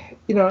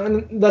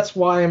 and that's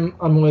why I'm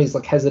always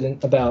like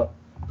hesitant about.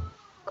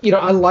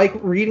 I like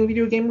reading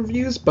video game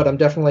reviews, but I'm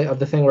definitely of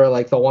the thing where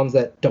like the ones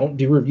that don't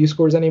do review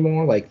scores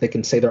anymore, like they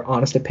can say their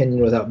honest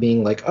opinion without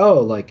being like, oh,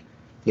 like,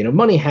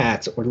 money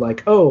hats, or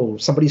like, oh,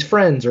 somebody's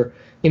friends, or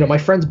my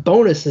friend's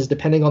bonuses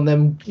depending on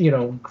them,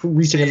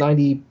 reaching a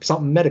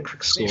 90-something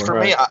Metacritic score. For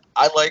me,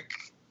 I like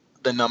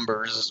the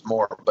numbers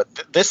more,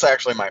 but this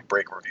actually might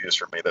break reviews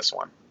for me. This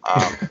one,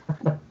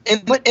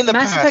 in the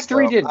Mass past, Effect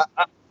 3 though, did.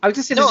 I would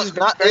just say this is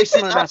very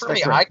similar to Mass for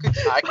me. Effect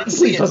 3. I could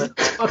see it.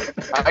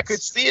 I could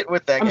see it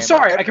with that game. I'm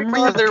sorry, Every I can time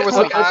remember there was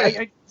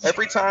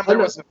every time there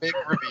know. was a big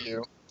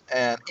review,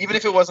 and even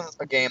if it wasn't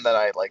a game that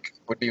I like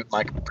would be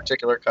my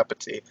particular cup of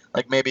tea,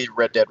 like maybe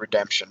Red Dead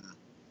Redemption,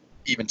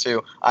 even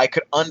 2, I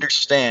could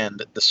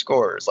understand the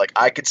scores. Like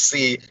I could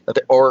see that,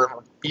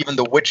 or even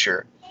The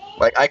Witcher,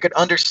 like I could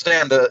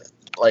understand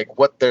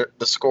what the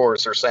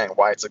scores are saying,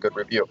 why it's a good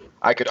review.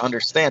 I could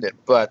understand it,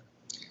 but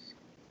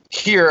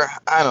here,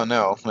 I don't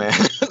know, man.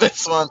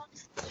 This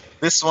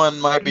one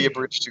might be a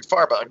bridge too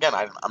far. But again,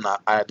 I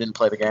didn't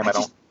play the game. I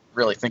don't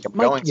really think I'm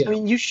going to. I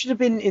mean, you should have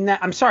been in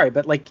that. I'm sorry,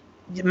 but like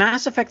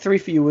Mass Effect 3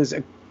 for you was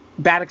a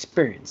bad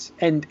experience,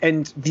 and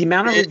the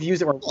amount of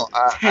reviews that were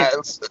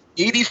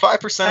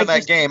 85% of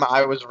that game,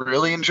 I was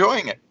really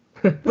enjoying it.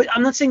 But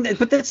I'm not saying that.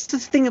 But that's the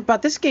thing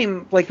about this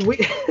game. Like, can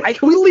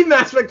we leave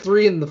Mass Effect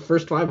 3 in the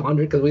first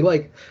 500 because we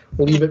like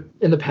leave it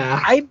in the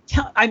past? I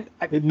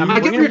get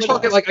where you're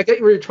talking. Like, I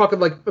get where you're talking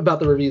like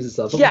about the reviews and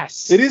stuff.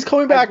 Yes, it is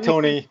coming back,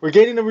 Tony. We're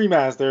getting a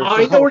remaster.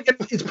 I know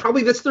it's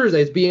probably this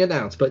Thursday. It's being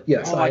announced, but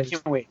yes, I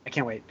can't wait.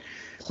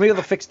 Maybe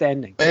they'll fix the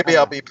ending. Maybe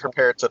I'll be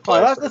prepared to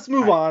play. Let's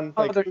move on.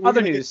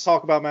 Other news.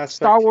 Talk about Mass Effect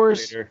Star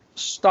Wars. Later.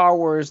 Star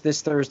Wars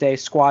this Thursday.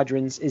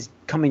 Squadrons is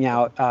coming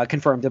out.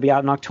 Confirmed. It'll be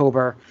out in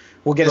October.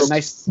 We'll get a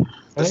nice.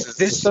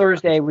 This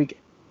Thursday we get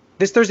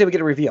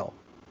a reveal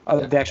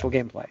of the actual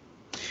gameplay.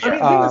 I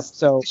mean,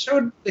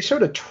 they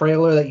showed a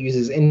trailer that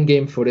uses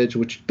in-game footage,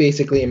 which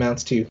basically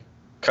amounts to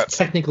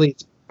technically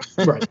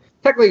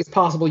it's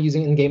possible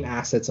using in-game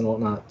assets and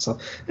whatnot. So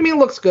I mean, it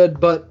looks good,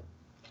 but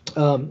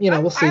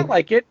we'll see. I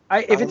like it.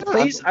 If it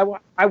plays, I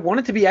want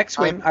it to be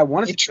X-Wing. I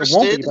want it to. It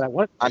won't be, but I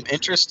want it. I'm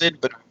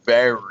interested, but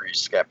very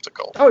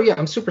skeptical. Oh yeah,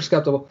 I'm super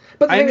skeptical.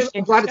 But the thing is,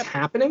 I'm glad it's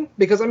happening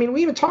because I mean,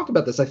 we even talked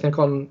about this. I think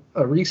on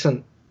a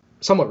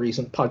somewhat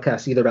recent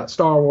podcast, either about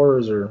Star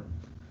Wars or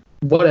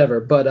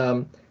whatever. But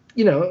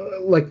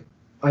like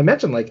I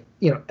mentioned, like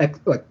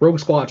like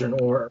Rogue Squadron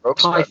or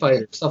TIE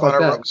Fighter, stuff like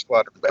that. Rogue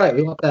Squadron back. Right,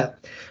 we want that.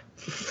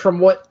 From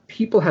what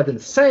people have been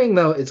saying,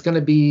 though, it's going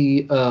to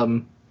be.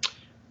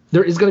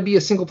 There is going to be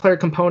a single-player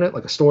component,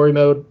 like a story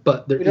mode,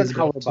 but there is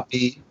going to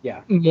be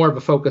more of a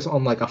focus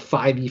on like a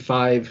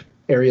 5v5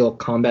 aerial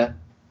combat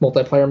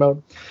multiplayer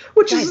mode,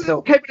 which is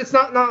okay, but it's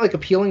not like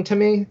appealing to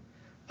me.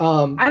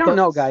 I don't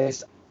know,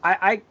 guys.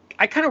 I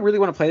kind of really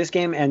want to play this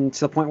game, and to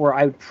the point where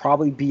I would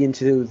probably be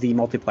into the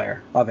multiplayer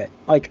of it.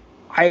 Like,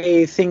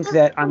 I think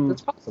that I'm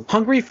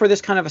hungry for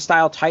this kind of a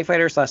style TIE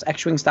Fighter /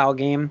 X-Wing style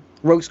game,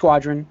 Rogue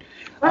Squadron.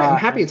 Right, I'm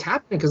happy it's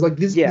happening because like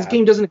this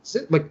game doesn't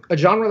exist. Like a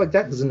genre like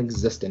that doesn't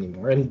exist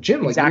anymore. And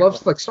Jim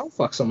loves like Star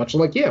Fox so much. So,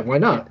 like, yeah, why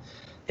not?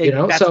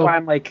 That's why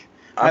I'm like,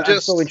 I'm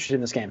so interested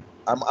in this game.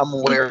 I'm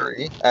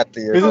wary at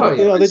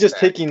the. They're just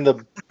taking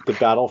the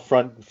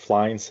Battlefront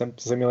flying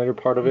simulator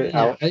part of it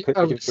out. I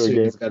would assume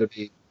it's got to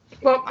be.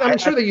 Well, I'm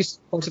sure they use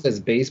it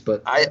as base,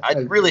 but I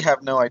really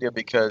have no idea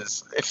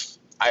because if.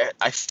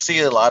 I see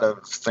a lot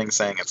of things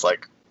saying it's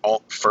like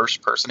all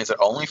first person. Is it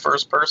only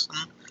first person?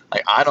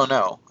 Like, I don't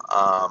know.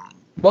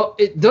 Well,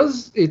 it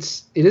does.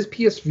 It is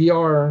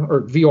PSVR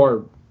or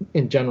VR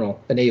in general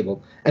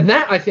enabled, and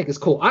that I think is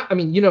cool. I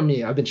mean, you know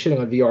me, I've been shitting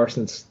on VR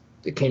since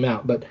it came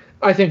out, but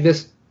I think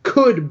this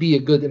could be a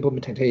good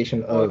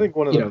implementation of. I think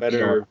one of the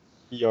better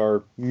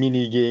VR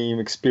mini game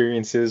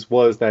experiences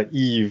was that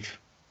Eve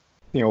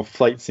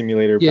flight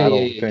simulator battle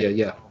thing.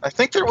 Yeah. I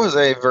think there was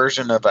a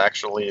version of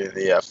actually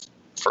the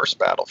first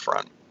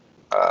Battlefront.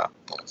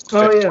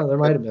 There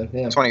might have been.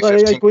 Yeah.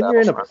 2015 Like when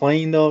you're in a Battlefront.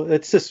 plane, though,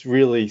 it's just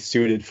really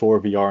suited for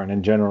VR and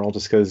in general,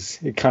 just because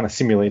it kind of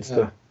simulates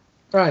the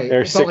Right.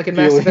 air It's not like in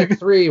sick Mass feeling. Effect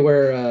 3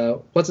 where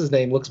what's his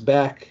name looks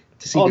back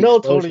to see. Oh the no,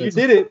 Tony, you explosions.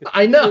 did it!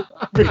 I know.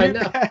 Bring I it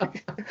know.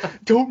 back.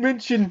 Don't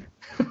mention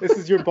this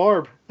is your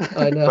barb.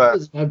 I know. But-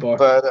 This is my bar.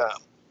 But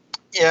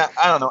yeah,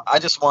 I don't know.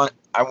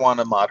 I want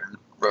a modern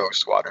Rogue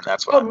Squadron.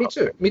 That's what. Oh, I'm me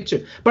hoping. too. Me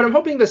too. But I'm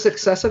hoping the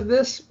success of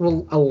this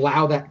will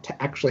allow that to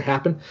actually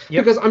happen.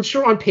 Yep. Because I'm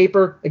sure on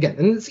paper, again,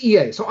 and it's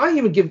EA, so I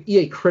even give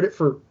EA credit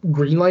for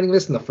greenlighting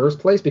this in the first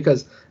place.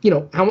 Because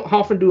how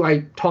often do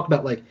I talk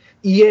about like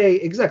EA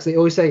execs? They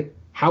always say,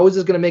 "How is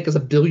this going to make us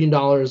 $1 billion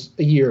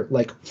a year,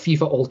 like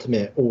FIFA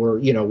Ultimate or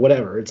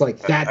whatever?" It's like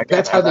that. Again,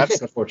 That's how and they that's-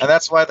 think, unfortunately. And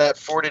that's why that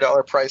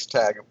 $40 price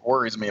tag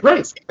worries me. About Right.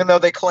 this. Even though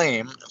they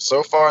claim,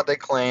 so far they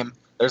claim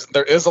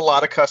there is a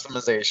lot of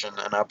customization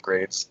and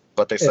upgrades,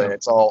 but they say Yeah.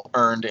 it's all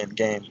earned in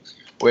game.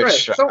 Which Right,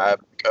 so-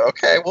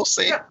 okay, we'll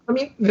see. Yeah, I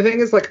mean, the thing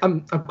is, like,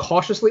 I'm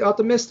cautiously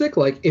optimistic.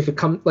 Like, if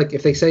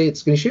they say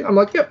it's going to shoot, I'm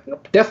like, yep,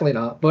 nope, definitely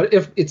not. But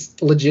if it's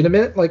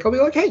legitimate, like, I'll be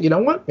like, hey, you know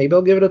what? Maybe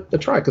I'll give it a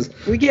try because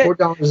We get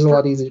 $4 is a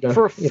lot easier to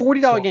for a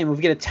 $40 so- game, we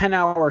get a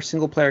 10-hour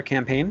single player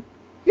campaign.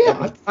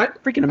 Yeah,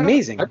 Freaking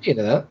amazing. I'd be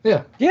into that.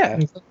 Yeah, Yeah.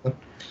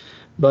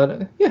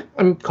 but yeah,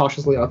 I'm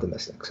cautiously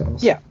optimistic. So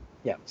Yeah.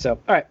 Yeah. So,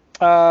 all right.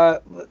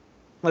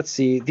 Let's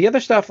see. The other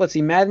stuff, let's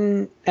see.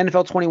 Madden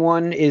NFL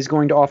 21 is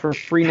going to offer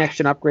free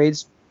next-gen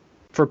upgrades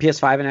for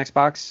PS5 and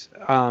Xbox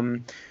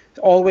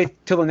all the way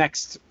till the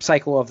next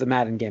cycle of the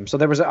Madden game. So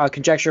there was a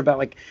conjecture about,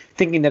 like,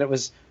 thinking that it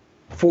was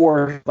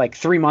for, like,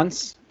 3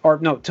 months. Or,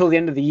 no, till the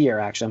end of the year,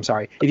 actually. I'm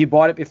sorry. If you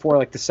bought it before,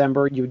 like,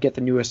 December, you would get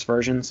the newest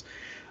versions.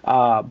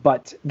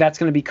 But that's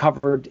going to be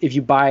covered. If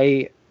you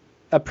buy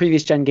a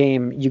previous gen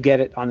game, you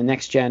get it on the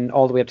next gen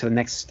all the way up to the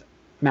next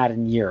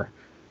Madden year.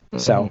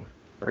 So,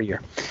 or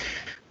year.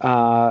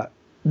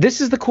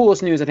 This is the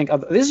coolest news, I think.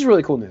 This is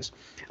really cool news.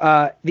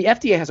 The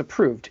FDA has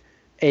approved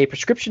a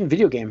prescription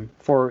video game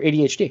for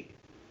ADHD.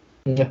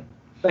 yeah,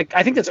 Like,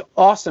 I think that's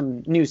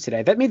awesome news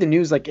today. That made the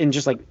news, like, in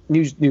just like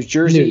News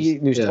Jersey,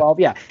 News yeah. 12.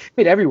 Yeah,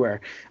 made it everywhere.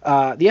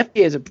 The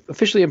FDA has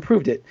officially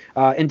approved it.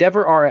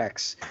 Endeavor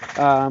RX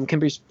can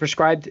be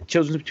prescribed to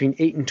children between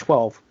 8 and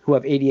 12 who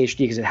have ADHD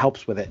because it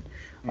helps with it.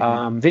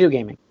 Video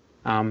gaming,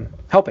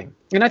 helping,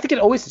 and I think it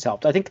always has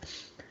helped. I think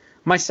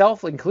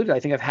myself included. I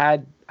think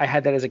I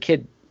had that as a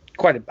kid.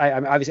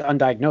 I'm obviously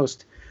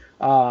undiagnosed,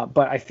 but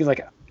I feel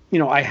like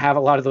I have a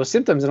lot of those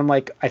symptoms, and I'm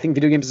like, I think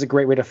video games is a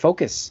great way to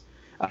focus.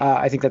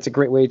 I think that's a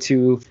great way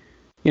to,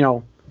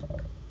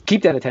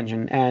 keep that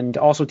attention and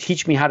also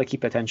teach me how to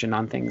keep attention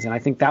on things. And I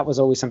think that was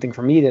always something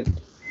for me that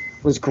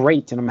was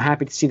great. And I'm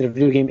happy to see that a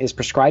video game is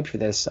prescribed for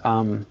this. I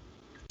don't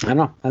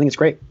know. I think it's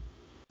great.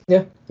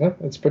 yeah,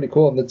 it's pretty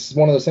cool. It's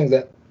one of those things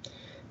that,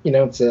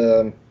 it's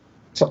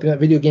something that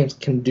video games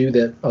can do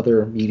that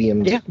other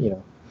mediums,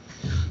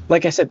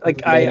 Like I said,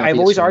 like May not I've be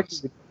always as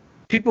argued.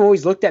 People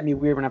always looked at me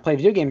weird when I play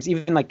video games.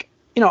 Even like,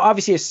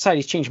 obviously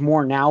society's changed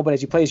more now, but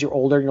as you play as you're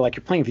older, you're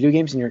playing video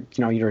games and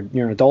you're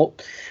an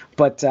adult.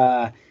 But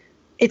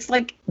it's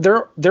like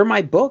they're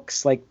my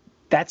books. Like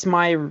that's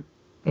my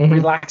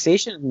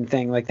relaxation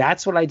thing. Like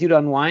that's what I do to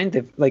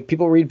unwind. Like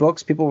people read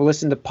books, people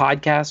listen to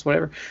podcasts,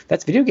 whatever.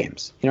 That's video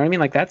games. You know what I mean?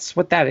 Like that's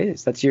what that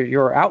is. That's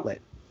your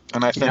outlet.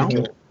 And I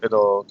think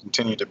it'll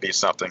continue to be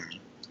something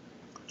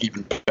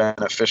even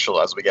beneficial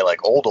as we get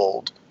like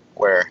old,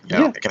 where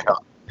it can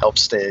help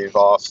stave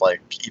off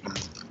like even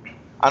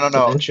I don't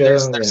know. Dementia,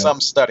 There's some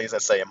studies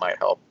that say it might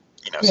help.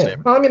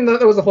 Stave. Well, I mean,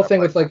 there was a whole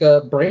thing with like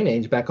a brain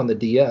age back on the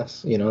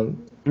DS.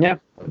 Yeah.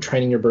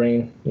 Training your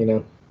brain.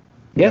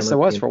 Yes, there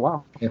was for a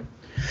while. Yeah.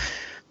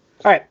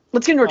 All right,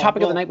 let's get into our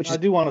topic of the night, which I is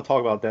do want to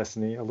talk about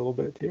Destiny a little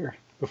bit here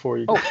before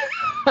you.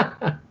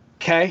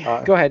 okay.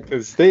 Go ahead.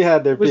 Because they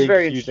had their It was big,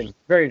 very huge- interesting.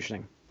 Very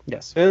interesting.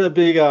 Yes. They had a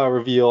big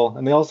reveal,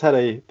 and they also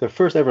had the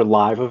first ever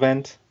live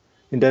event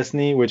in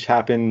Destiny, which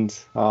happened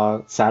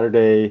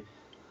Saturday,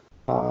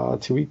 2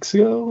 weeks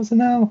ago. Was it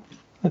now?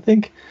 I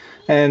think.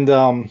 And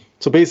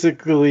so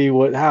basically,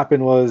 what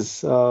happened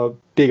was a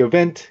big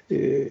event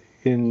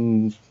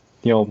in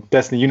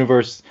Destiny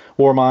universe.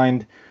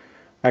 Warmind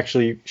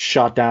actually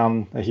shot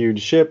down a huge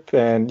ship,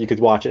 and you could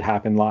watch it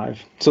happen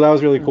live. So that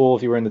was really cool.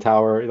 If you were in the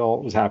tower, it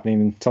all was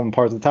happening, and some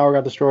parts of the tower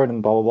got destroyed,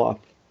 and blah blah blah.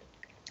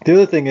 The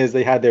other thing is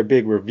they had their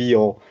big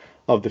reveal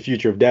of the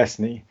future of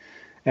Destiny,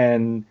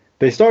 and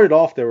they started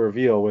off their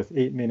reveal with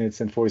 8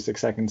 minutes and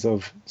 46 seconds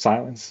of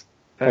silence.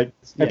 And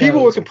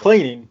people were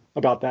complaining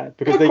about that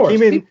because they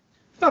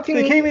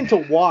came in to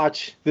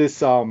watch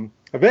this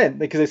event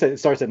because they said it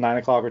starts at 9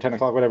 o'clock or 10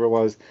 o'clock, whatever it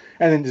was,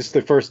 and then just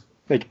the first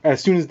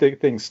as soon as the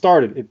thing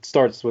started, it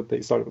starts with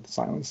the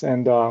silence,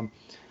 and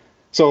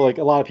so like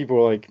a lot of people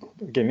were like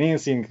getting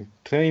antsy and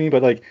complaining,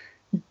 but like.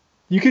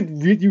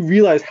 You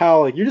realize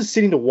how like you're just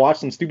sitting to watch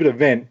some stupid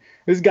event.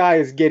 This guy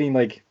is getting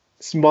like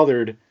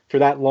smothered for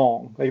that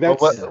long. Like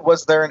that's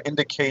was there an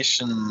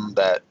indication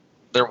that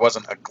there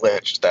wasn't a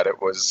glitch, that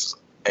it was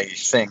a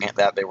thing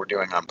that they were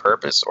doing on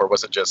purpose, or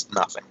was it just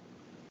nothing?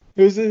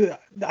 It was.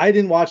 I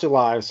didn't watch it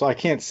live, so I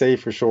can't say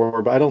for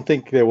sure. But I don't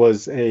think there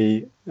was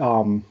a.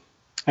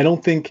 I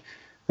don't think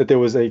that there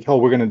was a. Oh,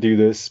 we're gonna do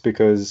this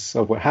because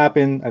of what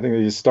happened. I think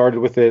they just started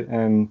with it,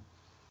 and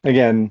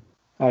again,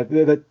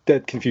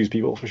 that confused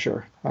people for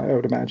sure. I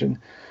would imagine.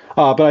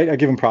 But I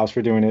give them props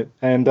for doing it,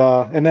 and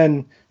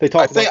then they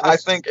talked. I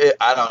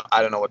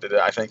don't know what they did.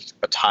 I think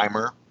a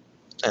timer,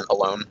 and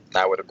alone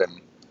that would have been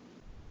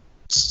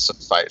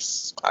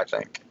suffice. I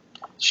think.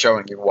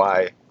 Showing you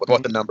what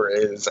the number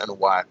is and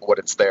what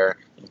it's there.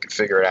 You can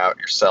figure it out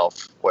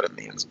yourself what it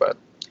means, but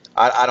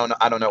I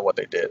don't know what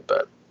they did,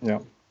 but yeah,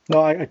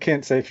 no, I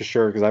can't say for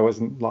sure because I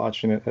wasn't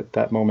watching it at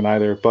that moment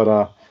either. But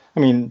I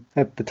mean,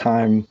 at the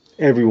time,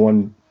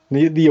 everyone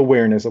the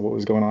awareness of what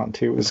was going on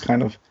too was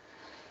kind of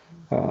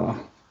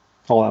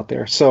all out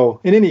there.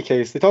 So in any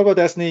case, they talked about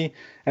Destiny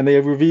and they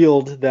have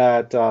revealed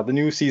that the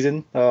new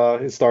season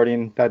is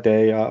starting that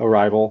day,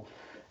 Arrival,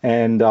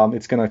 and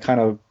it's gonna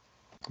kind of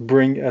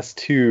bring us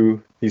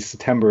to the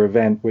September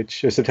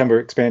September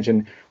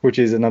expansion, which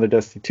is another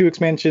Destiny 2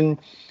 expansion.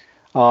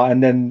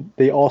 And then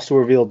they also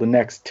revealed the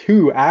next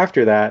two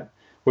after that,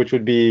 which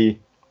would be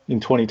in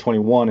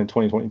 2021 and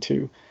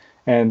 2022.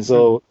 And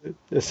so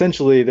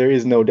essentially there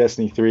is no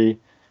Destiny 3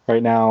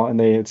 right now. And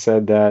they had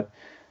said that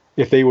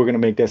if they were going to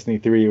make Destiny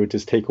 3, it would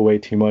just take away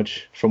too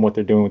much from what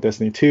they're doing with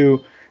Destiny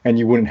 2, and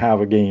you wouldn't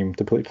have a game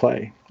to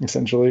play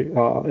essentially.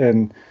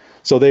 And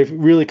so they've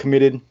really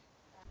committed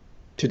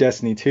to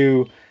Destiny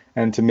 2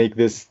 and to make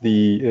this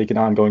an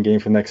ongoing game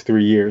for the next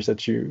 3 years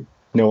that you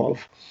know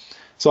of.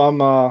 So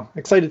I'm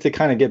excited to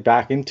kind of get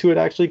back into it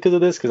actually because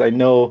of this, because I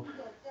know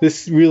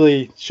this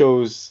really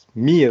shows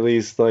me at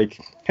least like,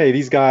 hey,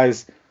 these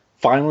guys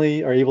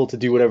finally are able to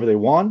do whatever they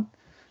want,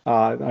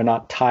 are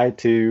not tied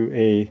to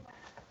a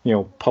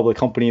public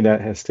company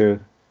that has to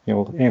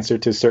answer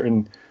to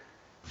certain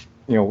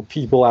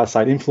people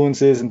outside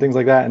influences and things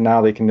like that, and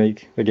now they can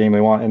make the game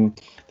they want.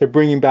 And they're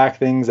bringing back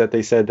things that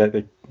they said that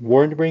they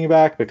weren't bringing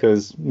back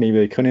because maybe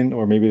they couldn't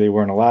or maybe they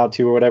weren't allowed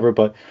to or whatever,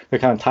 but they're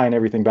kind of tying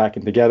everything back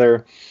in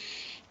together.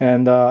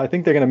 And I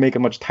think they're going to make a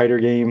much tighter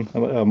game,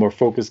 a more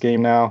focused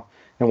game now,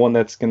 and one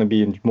that's going to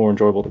be more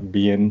enjoyable to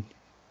be in.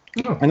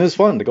 Oh. And it's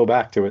fun to go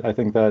back to it. I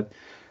think that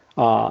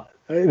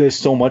there's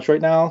so much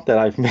right now that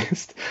I've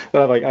missed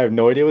that I have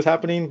no idea what's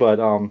happening, but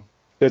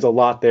there's a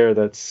lot there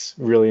that's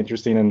really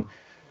interesting,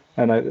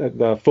 and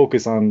the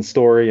focus on the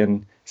story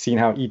and seeing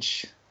how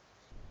each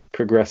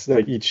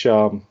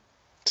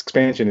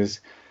expansion is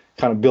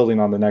kind of building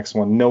on the next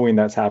one, knowing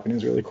that's happening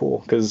is really cool,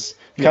 because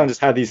you kind of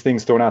just had these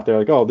things thrown out there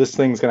like, oh, this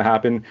thing's going to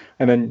happen,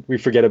 and then we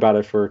forget about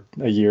it for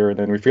a year, and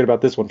then we forget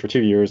about this one for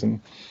 2 years,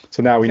 and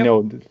so now we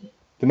know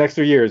the next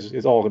 3 years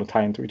is all going to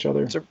tie into each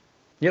other.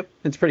 Yep,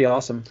 it's pretty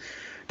awesome.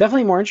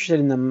 Definitely more interested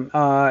in them,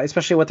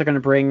 especially what they're going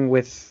to bring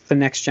with the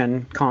next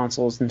gen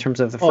consoles in terms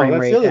of the frame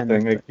rate. That's the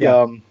other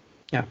thing.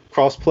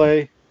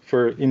 Crossplay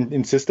for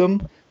in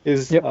system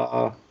is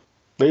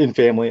in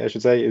family, I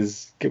should say,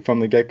 is from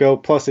the get go.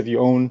 Plus, if you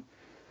own,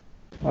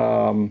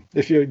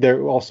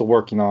 they're also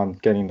working on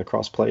getting the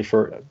crossplay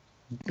for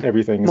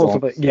everything.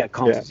 Multiple,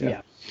 consoles.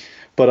 Yeah.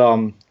 But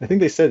I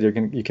think they said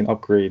you can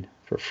upgrade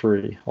for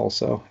free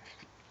also.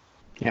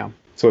 Yeah.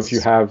 So if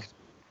you have,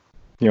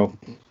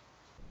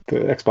 the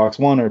Xbox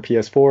One or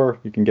PS4,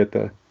 you can get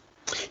the.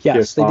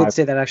 Yes, PS5. They did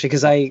say that actually,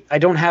 because I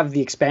don't have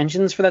the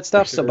expansions for that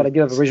stuff, but I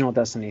do have original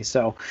Destiny.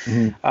 So,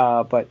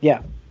 but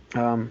yeah,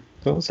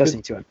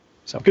 Destiny 2.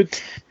 So good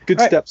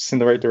steps in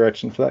the right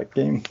direction for that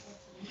game.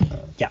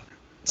 Yeah.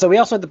 So we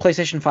also had the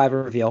PlayStation 5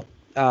 reveal.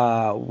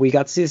 We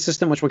got to see the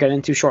system, which we'll get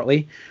into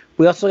shortly.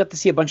 We also got to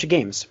see a bunch of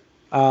games.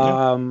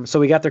 So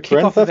we got their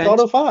kickoff event. Grand Theft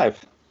Auto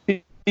 5.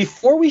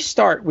 Before we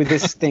start with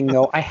this thing,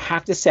 though, I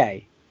have to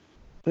say,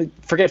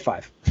 forget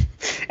 5.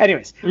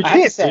 Anyways, we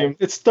can't say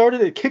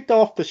it kicked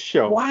off the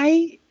show.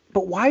 Why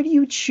do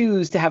you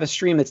choose to have a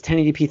stream that's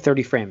 1080p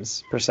 30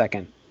 frames per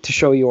second to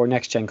show your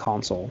next gen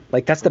console?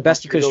 Like, that's the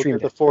best you could have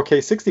streamed. The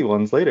 4K 60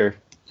 ones later.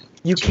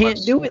 You can't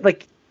do it.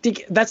 Like,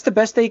 that's the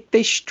best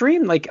they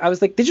streamed. Like, I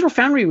was like, Digital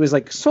Foundry was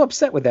like so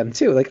upset with them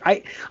too. Like,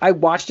 I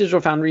watched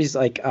Digital Foundry's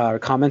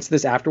comments to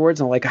this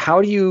afterwards, and like,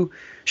 how do you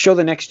show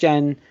the next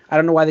gen? I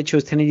don't know why they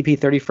chose 1080p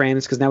 30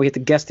 frames, because now we have to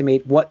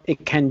guesstimate what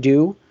it can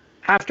do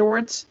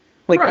afterwards.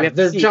 Like, right.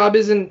 Their job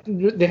is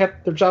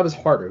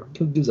harder.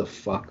 Who gives a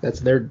fuck? That's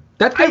shit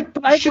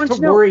to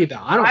worry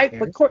about. I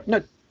don't care.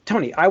 No,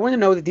 Tony, I want to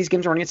know that these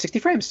games are running at 60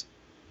 frames.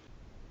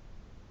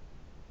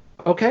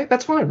 Okay,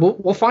 that's fine.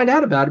 We'll find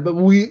out about it, but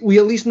we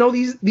at least know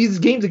these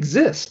games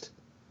exist.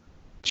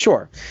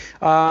 Sure.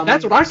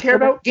 That's what I care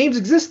about. Games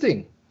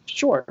existing.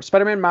 Sure.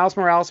 Spider-Man Miles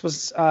Morales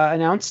was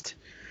announced.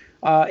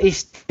 A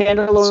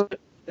standalone.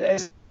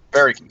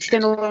 Very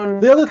confusing.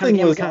 Standalone. The other thing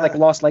was kind of like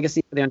Lost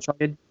Legacy for the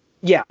Uncharted.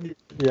 Yeah.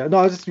 Yeah.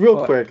 No, just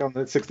real quick on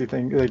the 60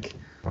 thing. Like,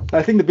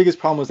 I think the biggest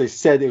problem was they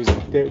said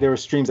there were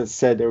streams that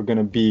said they were going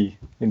to be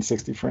in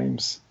 60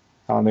 frames,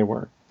 and they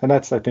weren't. And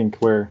that's, I think,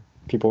 where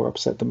people were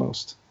upset the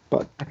most.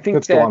 But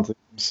let's go on to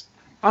games.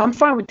 I'm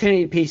fine with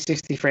 1080p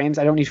 60 frames.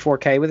 I don't need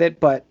 4K with it,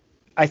 but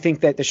I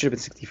think that there should have been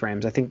 60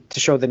 frames. I think to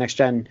show the next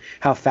gen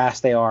how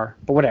fast they are,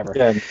 but whatever.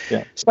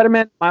 Yeah.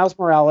 Spider-Man, Miles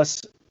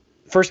Morales,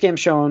 first game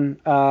shown.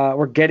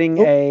 We're getting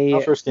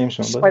Not first game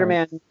shown.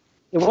 Spider-Man.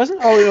 It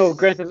wasn't. Oh no,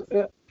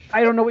 granted.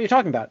 I don't know what you're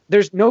talking about.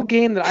 There's no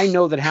game that I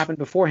know that happened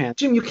beforehand.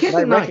 Jim, you can't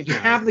deny it. You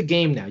have the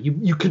game now.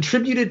 You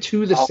contributed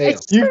to the sale.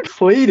 You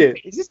played it.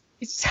 Is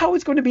this how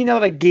it's going to be now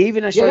that I gave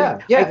it? It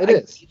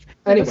is.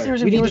 Anyway,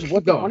 we need to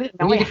keep going.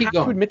 We need to keep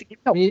going. We need to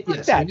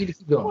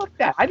keep going. Fuck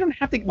that. I don't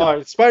have to. No. All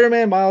right,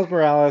 Spider-Man, Miles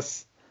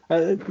Morales.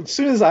 As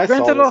soon as I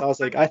saw this, I was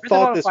like, I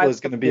thought this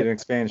was going to be an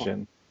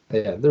expansion.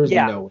 Yeah, there's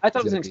no. I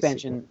thought it was an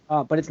expansion,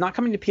 but it's not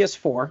coming to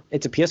PS4.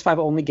 It's a PS5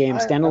 only game,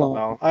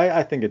 standalone.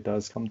 I think it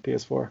does come to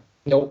PS4.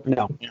 Nope.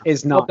 No,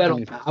 it's not. I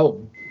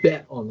will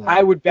bet on that.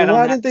 I would bet on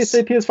that. Why didn't they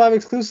say PS5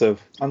 exclusive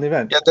on the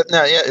event?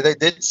 They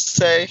did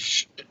say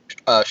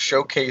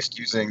showcased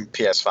using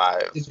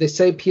PS5. Did they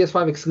say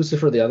PS5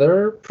 exclusive for the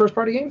other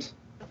first-party games?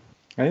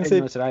 I didn't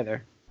notice it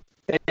either.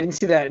 I didn't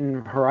see that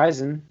in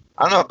Horizon.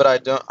 I don't know,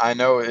 but I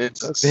know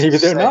it's maybe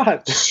they're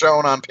not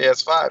shown on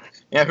PS5.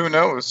 Yeah, who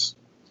knows?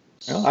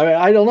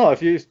 I don't know.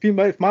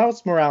 If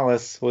Miles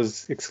Morales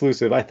was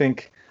exclusive, I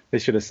think they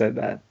should have said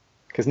that,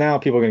 because now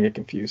people are gonna get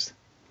confused.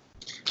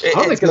 I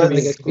don't think they're gonna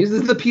get confused.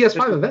 This is the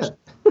PS5 event.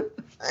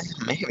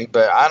 Maybe,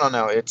 but I don't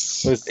know. It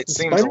seems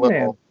Spider-Man. A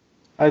little.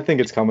 I think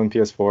it's coming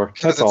PS4.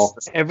 That's all.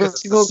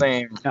 It's the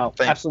same no,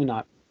 thing. Absolutely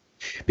not.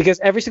 Because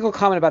every single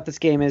comment about this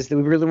game is that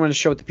we really want to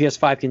show what the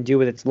PS5 can do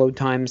with its load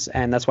times,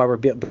 and that's why we're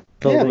building.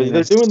 Yeah, but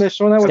they're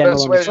showing that with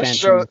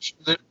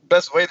the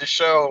best way to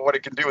show what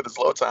it can do with its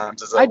load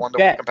times is a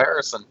one-to-one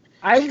comparison.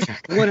 I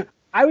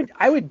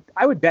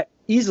would bet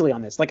easily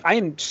on this. Like, I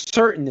am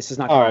certain this is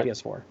not going to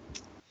PS4.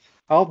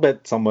 I'll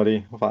bet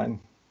somebody.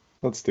 Fine.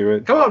 Let's do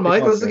it. Come on,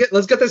 Mike. Let's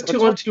get this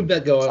 2-on-2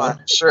 bet going.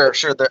 Sure.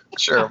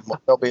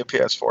 There'll be a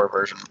PS4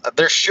 version.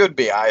 There should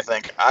be, I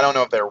think. I don't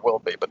know if there will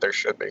be, but there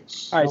should be.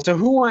 All right. So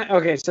who won?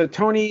 Okay. So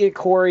Tony,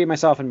 Corey,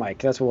 myself, and Mike.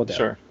 That's what we'll do.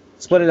 Sure.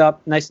 Split it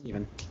up, nice and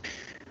even.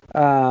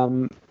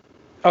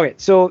 Okay.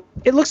 So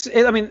it looks.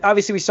 I mean,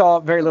 obviously we saw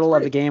very little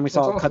of the game. We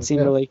saw a cutscene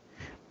really,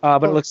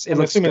 but it looks.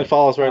 I'm assuming good. It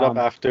follows right up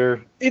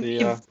after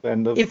the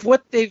end of. If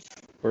what they've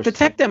the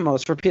tech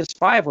demos for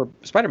PS5 were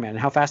Spider-Man and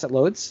how fast it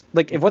loads.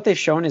 Like, if what they've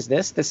shown is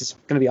this is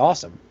going to be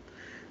awesome.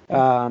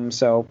 Gran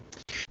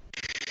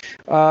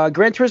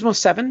Turismo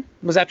 7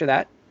 was after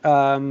that,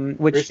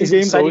 which Racing is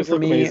exciting for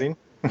me. Amazing.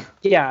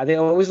 Yeah, they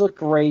always look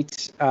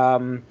great.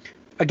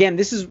 Again,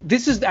 this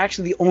is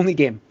actually the only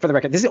game, for the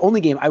record. This is the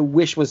only game I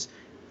wish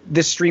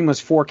this stream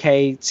was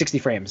 4K 60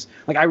 frames.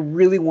 Like, I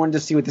really wanted to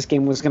see what this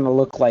game was going to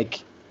look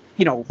like,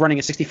 running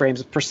at 60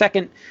 frames per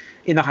second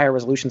in the higher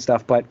resolution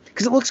stuff, but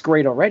because it looks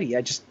great already.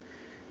 I just,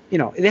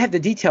 they have the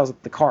details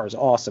of the car is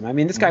awesome. I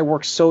mean, this guy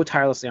works so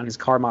tirelessly on his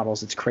car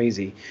models. It's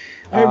crazy.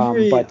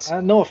 But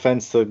no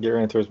offense to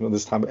Gran Turismo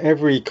this time, but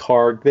every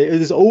car,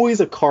 there's always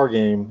a car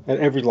game at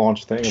every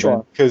launch thing.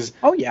 Sure. Because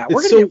we're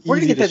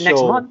gonna get that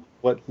next month.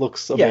 What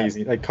looks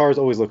amazing. Like, cars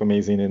always look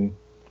amazing. And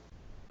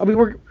I mean,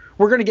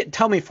 we're gonna get.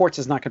 Tell me,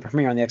 Forza's not gonna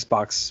premiere on the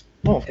Xbox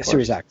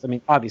Series X. I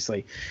mean,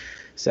 obviously.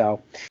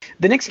 So,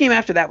 the next game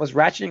after that was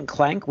Ratchet and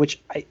Clank,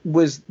 which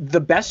was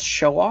the best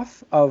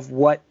show-off of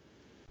what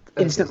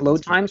instant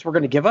load times were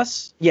going to give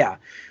us. Yeah,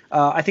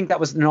 I think that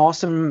was an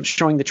awesome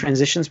showing the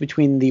transitions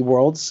between the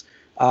worlds.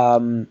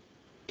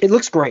 It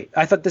looks great.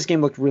 I thought this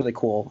game looked really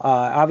cool.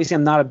 Obviously,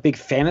 I'm not a big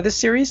fan of this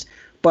series,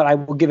 but I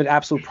will give it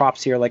absolute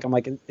props here. Like,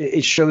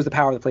 it shows the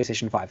power of the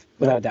PlayStation 5,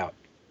 without a doubt.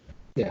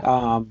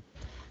 Yeah.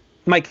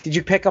 Mike, did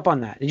you pick up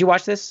on that? Did you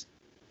watch this?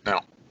 No.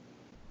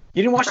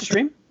 You didn't watch the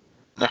stream?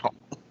 No.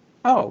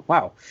 Oh,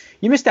 wow.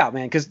 You missed out,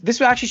 man, because this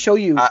will actually show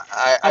you...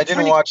 I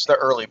didn't watch the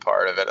early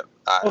part of it.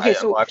 I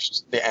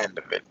watched the end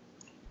of it.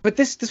 But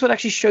this would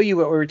actually show you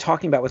what we were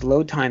talking about with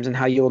load times and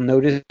how you'll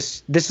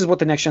notice this is what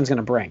the next gen's going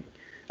to bring.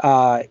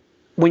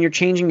 When you're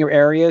changing your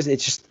areas,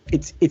 it's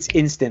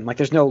instant. Like,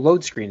 there's no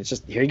load screen. It's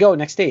just, here you go,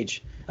 next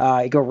stage.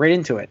 You go right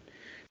into it.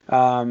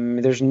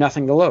 There's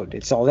nothing to load.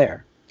 It's all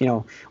there.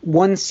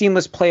 One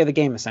seamless play of the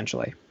game,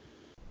 essentially.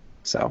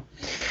 So,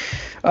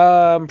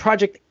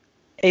 Project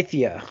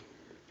Athia.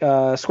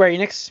 Square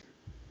Enix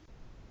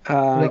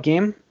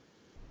game.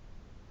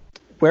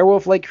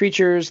 Werewolf-like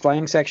creatures,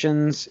 flying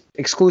sections,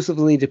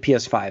 exclusively to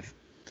PS5.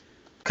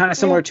 Kind of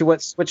similar to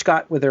what Switch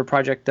got with their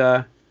project.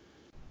 What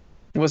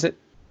was it?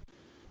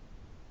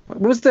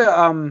 What was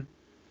the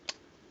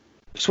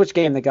Switch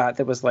game they got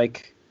that was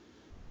like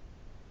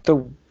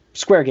the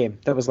Square game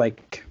that was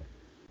like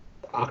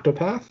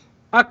Octopath?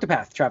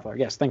 Octopath Traveler.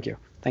 Yes, thank you.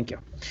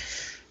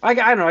 I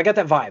don't know. I got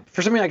that vibe.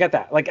 For some reason, I got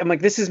that. Like, I'm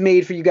like, this is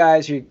made for you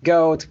guys. Here you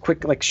go. It's a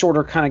quick, like,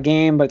 shorter kind of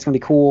game, but it's gonna be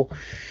cool.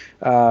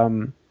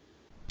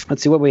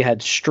 Let's see what we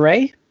had.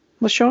 Stray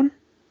was shown.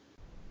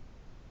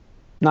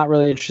 Not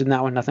really interested in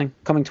that one. Nothing.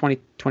 Coming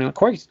 2021.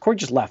 Corey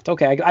just left.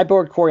 Okay, I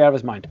bored Corey out of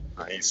his mind.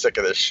 He's sick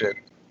of this shit.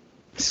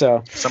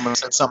 So someone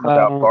said something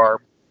about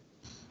Barb.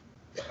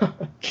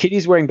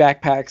 Kitty's wearing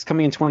backpacks.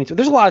 Coming in 2022.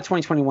 There's a lot of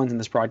 2021s in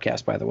this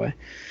broadcast, by the way.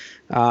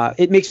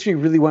 It makes me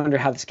really wonder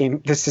how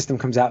this system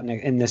comes out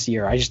in this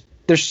year.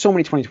 There's so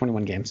many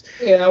 2021 games.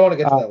 Yeah, I want to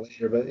get to that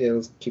later, but yeah,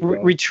 let's keep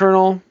going.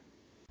 Returnal.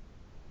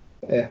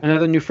 Yeah.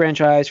 Another new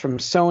franchise from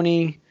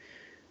Sony.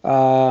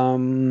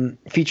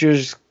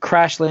 Features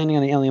crash landing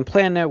on an alien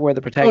planet where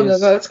the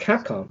protagonist. Oh no, that's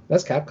Capcom.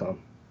 That's Capcom.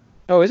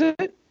 Oh, is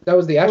it? That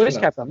was the Oh, astronaut. it is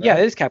Capcom. Right? Yeah,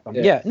 it is Capcom.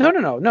 Yeah.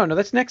 Yeah. No.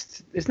 That's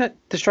next. Isn't that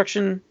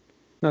Destruction?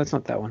 No, that's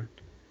not that one.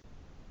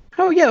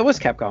 Oh, yeah, it was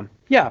Capcom.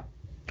 Yeah.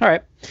 All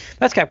right.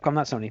 That's Capcom,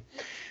 not Sony.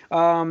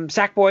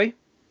 Sackboy.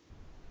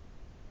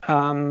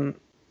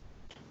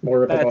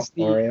 More That's of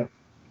Mario.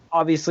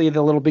 Obviously,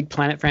 the Little Big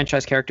Planet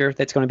franchise character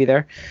that's going to be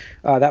there.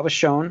 That was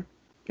shown.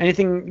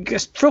 Anything?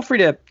 Just feel free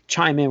to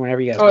chime in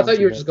whenever you guys. Oh, I want thought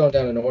you were to. just going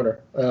down in order.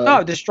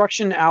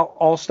 Destruction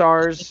All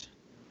Stars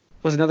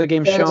was another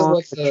game Yeah, shown.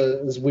 it's like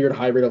this weird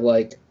hybrid of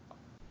like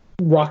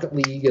Rocket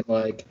League and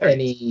like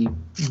any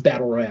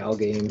battle royale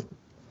game.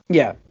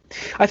 Yeah,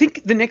 I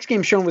think the next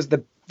game shown was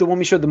the one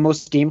we showed the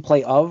most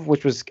gameplay of,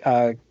 which was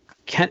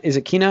is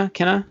it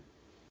Kena?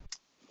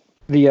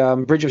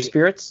 The Bridge of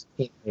Spirits.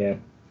 Yeah.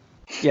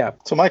 Yeah.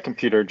 So my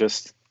computer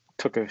just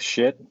took a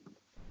shit.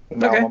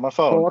 Now Okay. I'm on my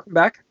phone. Well, welcome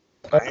back.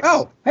 Nice.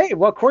 Oh, hey,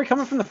 well, Corey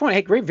coming from the phone.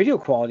 Hey, great video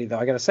quality though.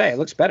 I gotta say, it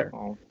looks better.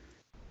 Oh.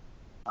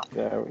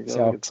 There we go.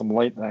 So- Get some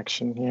light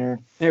action here.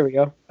 There we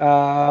go.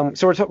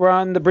 So we're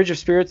on the Bridge of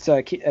Spirits. Is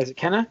it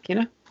Kena?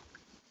 Kina?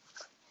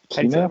 so.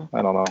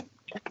 I don't know.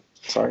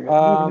 Sorry,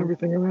 Um, moving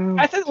everything around.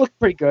 I thought it looked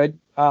pretty good.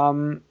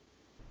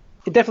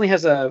 It definitely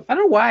has a. I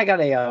don't know why I got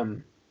a.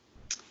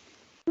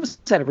 What was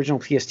that original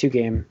PS2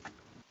 game?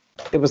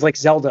 It was like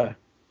Zelda.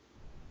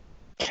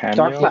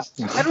 Dark Cloud.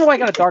 I don't know why I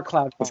got a Dark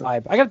Cloud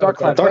vibe. I got a Dark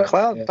Cloud. Dark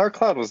Cloud. Yeah. Dark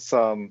Cloud was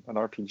an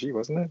RPG,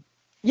 wasn't it?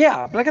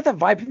 Yeah, but I got that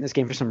vibe in this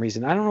game for some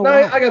reason. I don't know No,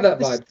 why. I got that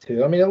vibe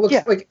too. I mean, it looks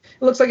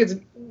like it's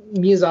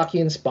Miyazaki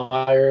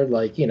inspired.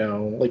 Like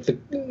like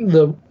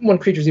the one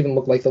creatures even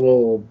look like the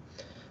little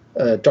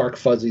dark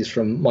fuzzies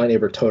from My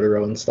Neighbor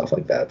Totoro and stuff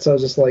like that. So I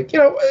was just like,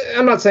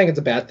 I'm not saying it's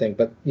a bad thing,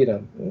 but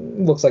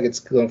looks like it's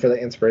going for that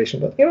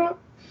inspiration. But you know what,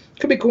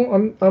 could be cool.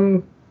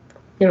 I'm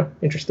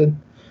interested.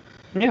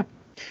 Yeah.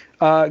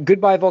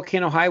 Goodbye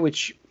Volcano High,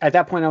 which at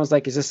that point I was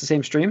like, is this the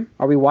same stream?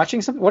 Are we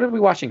watching something? What are we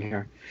watching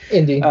here?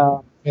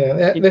 Indie.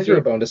 Yeah, they threw indie.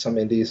 a bone to some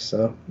indies,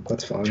 so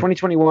that's fine.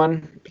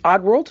 2021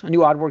 Oddworld, a new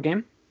Oddworld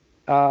game,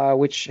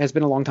 which has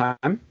been a long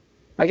time,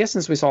 I guess,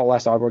 since we saw the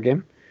last Oddworld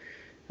game.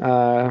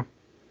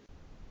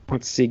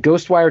 Let's see,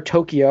 Ghostwire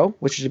Tokyo,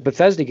 which is a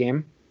Bethesda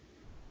game.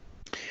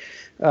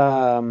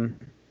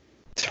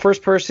 It's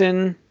first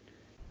person,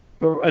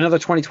 another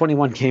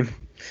 2021 game.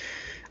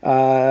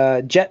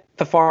 Jet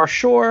the Far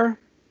Shore,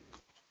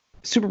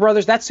 Super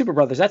Brothers. That's Super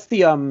Brothers. That's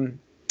the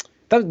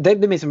they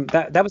made some.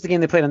 That was the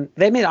game they played on.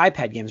 They made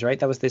iPad games, right?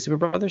 That was the Super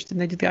Brothers. Didn't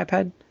they do the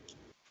iPad?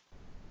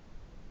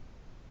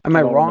 Am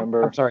I don't wrong?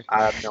 remember. I'm sorry.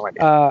 I have no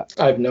idea.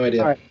 I have no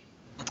idea. All right.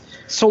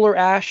 Solar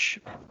Ash,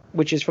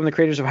 which is from the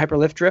creators of Hyper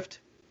Light Drift.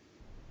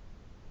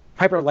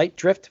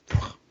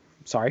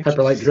 Sorry.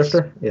 Hyper Light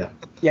Drifter. Yeah.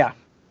 Yeah.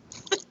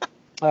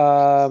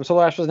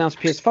 Solar Ash was announced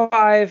for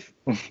PS5.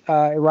 It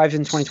arrives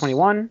in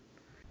 2021.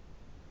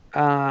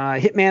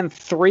 Hitman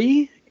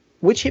 3.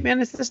 Which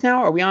Hitman is this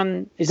now? Are we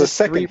on? Is The this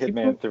second 3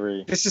 Hitman reboot?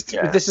 3. This is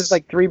Yes. this is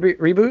like 3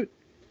 reboot.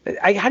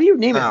 How do you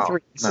name it 3?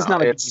 This is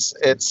not a it's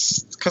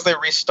because they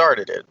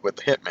restarted it with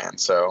Hitman.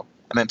 So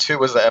and then 2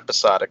 was the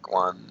episodic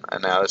one,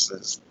 and now this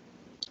is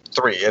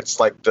 3. It's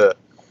like the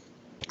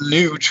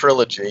new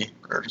trilogy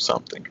or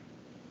something.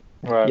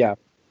 Right. Yeah.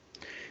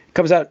 It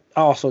comes out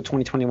also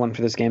 2021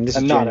 for this game. This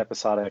And is not January.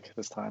 episodic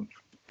this time.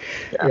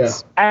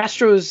 Yes.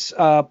 Astro's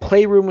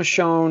Playroom was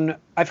shown.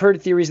 I've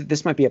heard theories that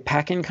this might be a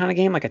pack-in kind of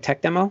game, like a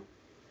tech demo.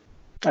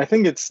 I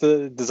think it's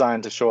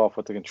designed to show off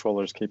what the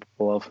controller is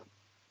capable of.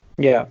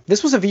 Yeah,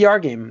 this was a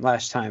VR game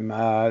last time,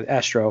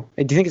 Astro.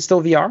 Do you think it's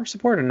still VR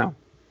support or no?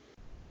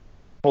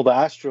 Well,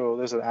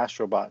 there's an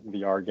Astrobot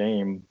VR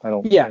game.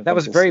 Yeah, that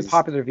was a very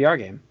popular VR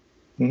game.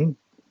 Mhm.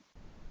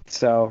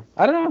 So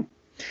I don't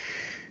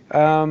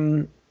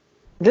know.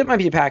 That might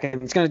be a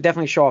pack-in. It's going to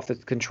definitely show off the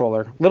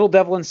controller. Little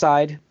Devil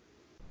Inside.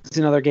 It's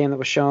another game that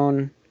was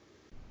shown.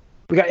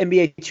 We got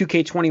NBA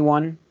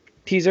 2K21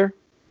 teaser,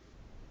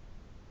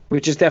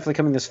 which is definitely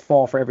coming this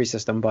fall for every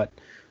system. But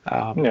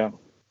Yeah.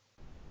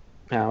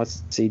 now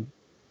let's see.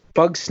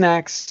 Bug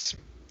Snacks.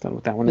 Don't know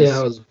what that one is. Yeah,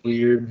 that was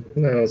weird.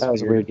 That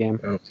was a weird game.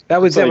 Oh.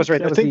 That was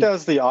right. I think that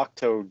was the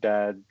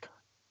Octodad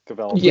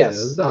developer.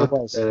 Yes, it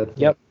was.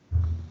 Yep.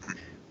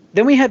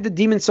 Then we had the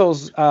Demon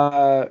Souls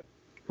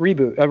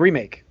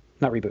remake.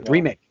 Not reboot, Yeah.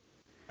 remake.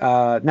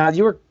 Now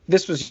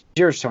this was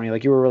yours, Tony.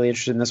 Like you were really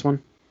interested in this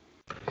one.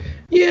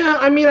 Yeah,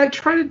 I mean, I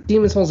tried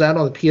Demon's Souls out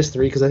on the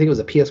PS3 because I think it was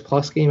a PS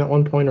Plus game at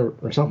one point or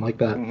something like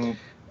that. Mhm.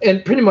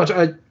 And pretty much,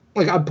 I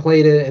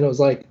played it and it was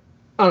like,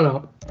 I don't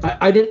know,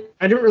 I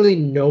didn't really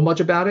know much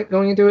about it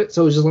going into it,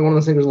 so it was just like one of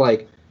those things where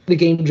like the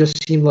game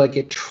just seemed like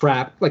it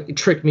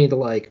tricked me into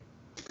like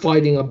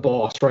fighting a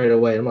boss right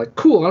away. I'm like,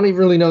 cool, I don't even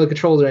really know the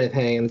controls or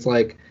anything, and it's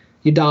like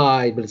you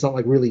died, but it's not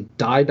like really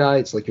die.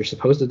 It's like you're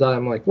supposed to die.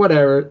 I'm like,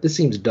 whatever. This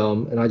seems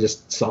dumb, and I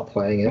just stopped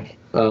playing it.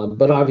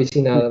 But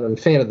obviously now that I'm a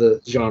fan of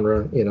the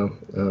genre,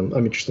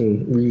 I'm interested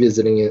in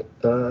revisiting it.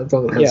 As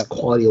long as it has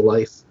quality of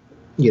life,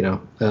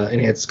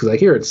 enhanced, because I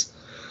hear it's,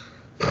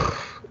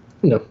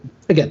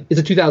 again, it's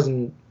a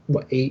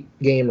 2008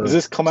 game. Or does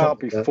this come out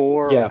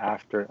before or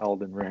after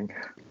Elden Ring?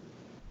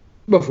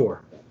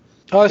 Before.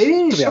 Oh, they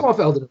didn't show off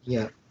Elden Ring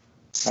yet.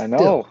 I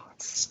know.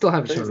 Still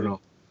haven't shown it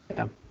all.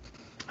 Yeah.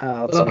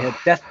 Let's see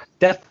here.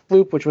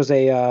 Deathloop, which was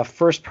a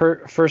first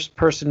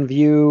person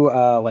view,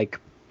 like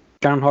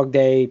Groundhog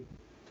Day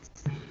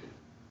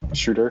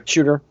shooter.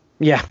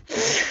 Yeah.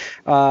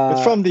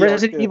 It's from the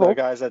Resident Evil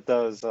guys that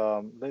does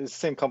the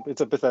same company.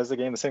 It's a Bethesda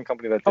game. The same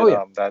company that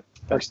did that.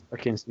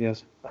 Arcane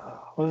Studios.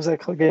 What was that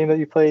game that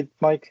you played,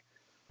 Mike?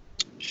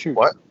 Shoot.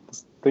 What?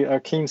 The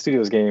Arcane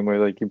Studios game where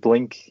like you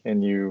blink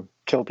and you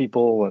kill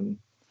people and.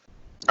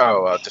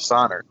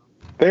 Dishonored.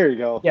 There you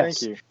go. Yes.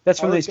 Thank you. That's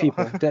from these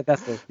people.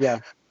 That's it. Yeah.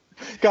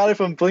 Got it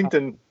from Blinked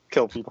and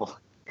kill people.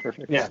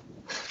 Perfect. Yeah.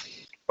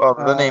 Well,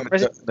 the name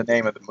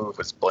of the move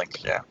was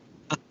Blink. Yeah.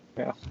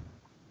 Yeah.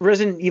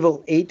 Resident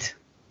Evil 8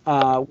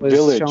 was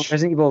Village. shown.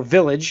 Resident Evil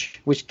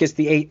Village, which gets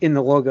the 8 in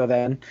the logo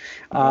then,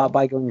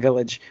 by going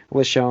Village,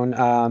 was shown.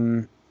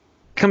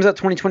 Comes out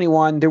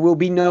 2021. There will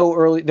be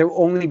there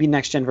will only be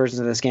next gen versions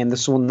of this game.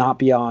 This will not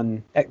be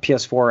on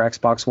PS4 or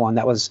Xbox One.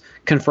 That was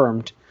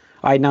confirmed.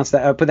 I announced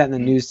that. I put that in the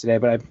news today,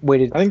 but I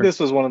waited. I think this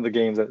was one of the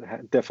games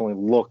that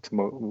definitely looked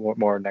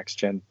more next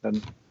gen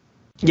than.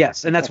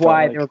 Yes, and that's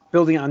why they're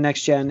building it on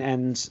next gen,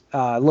 and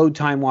load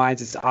time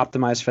wise, it's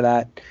optimized for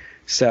that.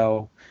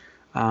 So,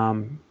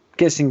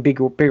 guessing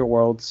bigger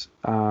worlds.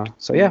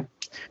 So yeah,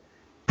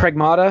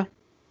 Pragmata.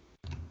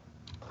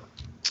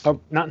 Oh,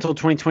 not until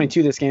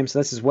 2022 this game, so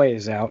this is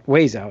ways out.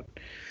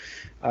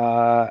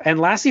 And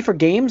lastly, for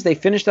games, they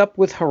finished up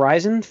with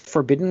Horizon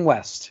Forbidden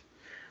West.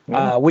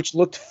 Which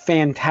looked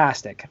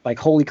fantastic. Like,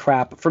 holy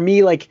crap. For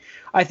me, like,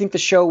 I think the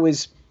show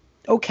was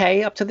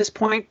okay up to this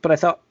point, but I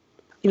thought,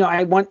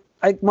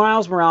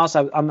 Miles Morales,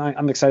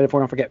 I'm excited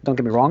for. Don't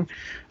get me wrong.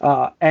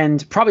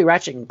 And probably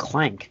Ratchet and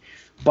Clank.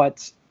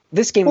 But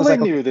this game was they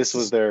like... knew this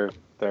was their...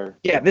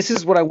 Yeah, this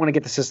is what I want to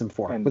get the system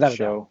for, without a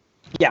doubt.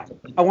 Yeah,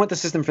 I want the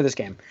system for this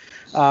game.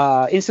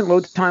 Instant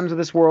load times of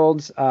this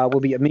world will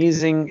be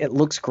amazing. It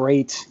looks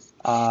great.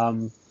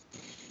 Prettiest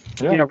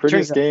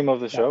game of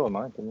the show, in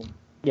my opinion.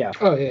 Yeah.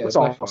 Oh, yeah. It's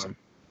awesome.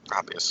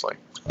 Obviously.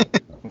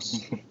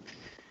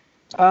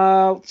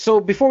 So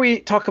before we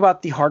talk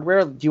about the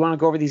hardware, do you want to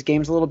go over these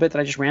games a little bit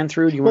that I just ran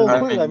through? Do you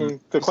want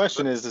the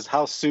question is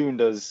how soon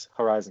does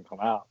Horizon come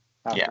out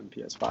after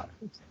the PS5?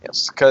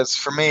 Yes, because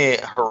for me,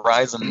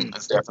 Horizon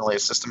is definitely a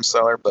system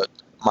seller, but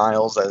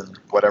Miles, in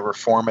whatever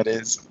form it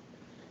is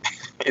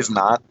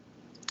not.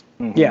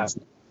 Mm-hmm. Yeah.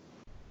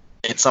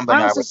 It's something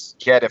I would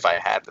get if I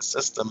had the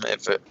system,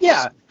 if it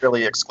was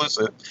really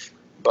exclusive.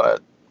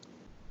 But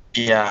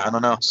yeah, I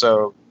don't know.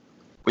 So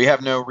we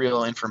have no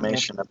real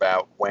information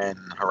about when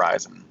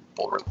Horizon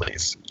will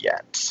release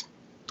yet.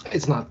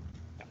 It's not.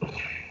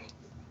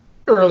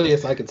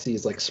 Earliest I could see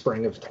is like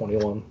spring of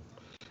 21.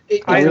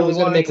 I really was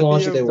going to make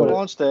launch day. The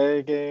launch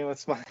day game.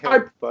 That's my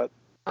hope, but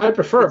I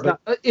prefer.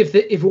 But if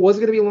it was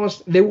going to be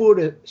launched, they would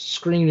have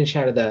screamed and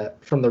shouted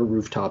that from the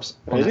rooftops.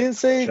 They didn't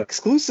say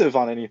exclusive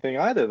on anything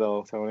either,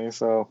 though, Tony.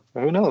 So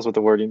who knows what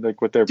the wording,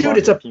 like what their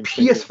it's a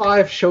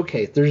PS5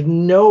 showcase. There's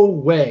no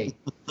way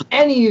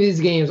any of these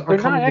games are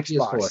coming to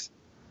PS4.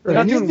 They're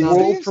not doing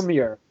world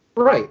premiere.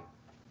 Right.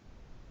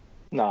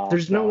 No,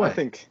 there's no way. I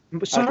think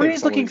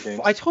Sony's looking.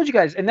 I told you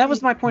guys, and that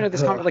was my point of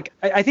this conference. Like,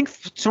 I think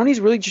Sony's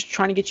really just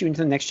trying to get you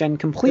into the next gen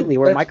completely,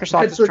 where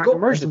Microsoft is trying to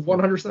merge it. That's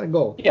 100%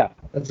 goal. Yeah,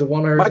 that's the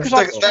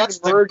 100%. That's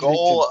the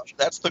goal.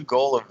 That's the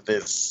goal of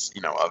this,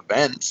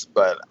 event.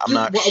 But I'm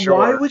not sure.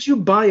 Why would you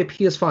buy a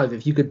PS5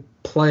 if you could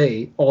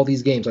play all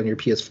these games on your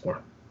PS4?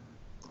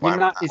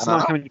 It's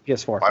not coming to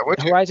PS4. Why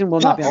would you? Horizon will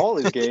not be all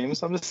these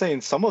games. I'm just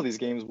saying some of these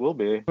games will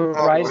be.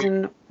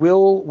 Horizon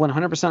will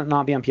 100%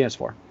 not be on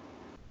PS4.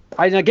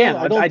 I'd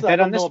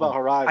bet on this one.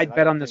 Horizon. I'd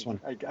bet on this one.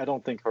 I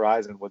don't think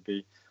Horizon would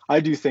be. I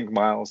do think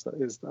Miles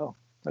is, though.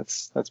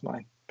 That's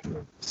my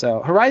opinion.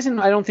 So Horizon,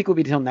 I don't think will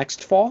be until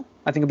next fall.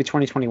 I think it'll be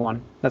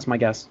 2021. That's my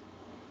guess.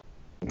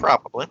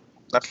 Probably.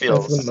 That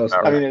feels.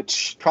 I mean,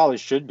 it probably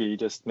should be.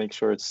 Just make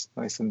sure it's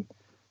nice and.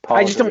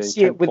 I just don't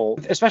see it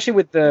especially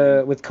with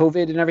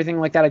COVID and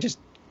everything like that. I just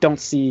don't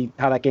see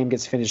how that game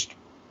gets finished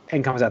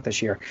and comes out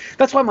this year.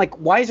 That's why I'm like,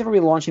 why is everybody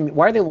launching?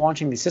 Why are they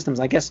launching these systems?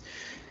 I guess.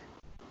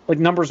 Like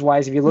numbers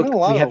wise, if you look,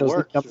 we had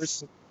those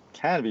numbers.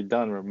 Can be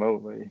done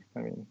remotely. I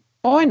mean.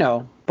 Oh, I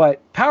know,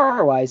 but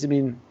power wise, I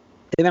mean,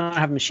 they don't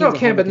have machines.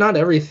 No, but not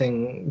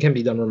everything can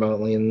be done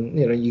remotely, and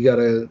you got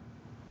to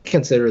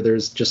consider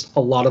there's just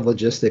a lot of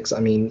logistics. I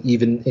mean,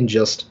 even in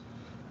just,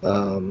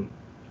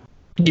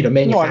 you know, No,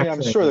 I mean, manufacturing.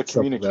 I'm sure the and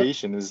stuff like that.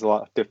 communication is a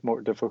lot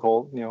more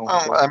difficult. You know.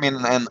 I mean,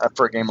 and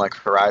for a game like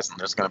Horizon,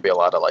 there's going to be a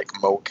lot of like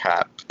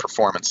mocap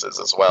performances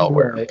as well,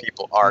 where Right.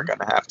 people are going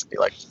to have to be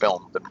like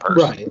filmed in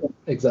person. Right,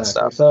 exactly.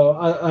 Stuff. So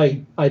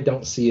I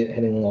don't see it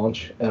hitting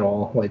launch at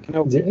all. Like,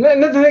 Nope. and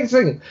the next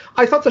thing,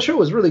 I thought the show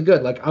was really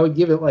good. Like, I would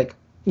give it like,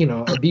 you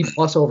know, a B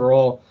plus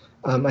overall.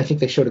 I think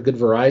they showed a good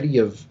variety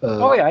of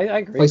Oh yeah, I agree.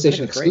 I think PlayStation it's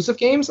great. exclusive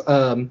games.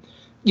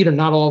 You know,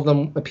 not all of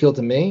them appealed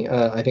to me.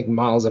 I think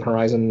Miles and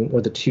Horizon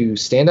were the two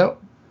standout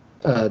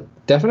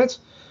definites.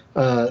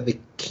 The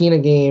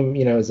Kena game,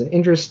 you know, is an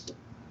interest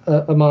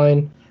of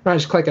mine.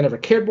 Ratchet Clank I never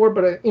cared for,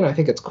 but you know, I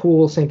think it's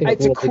cool. Same thing.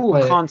 It's a with Little Big cool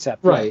Planet.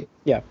 concept, Right.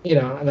 Yeah. You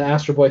know, and the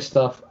Astro Boy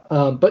stuff.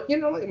 But you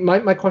know, like,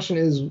 my question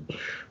is,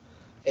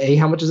 A,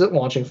 how much is it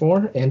launching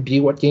for? And B,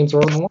 what games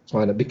are on the launch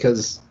lineup?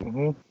 Because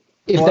Mhm.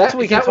 if Well, that, that's what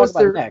we if can that talk was about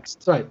their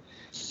next. right,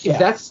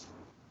 Yeah.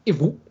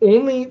 if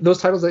only those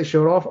titles they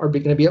showed off are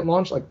going to be at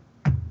launch, like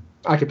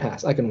I could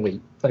pass. I can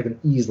wait. I can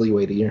easily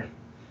wait a year.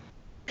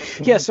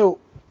 Yeah, so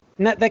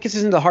that gets us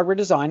into the hardware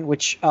design,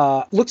 which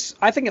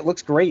I think it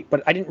looks great,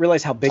 but I didn't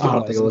realize how big I it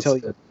don't was think it looks until.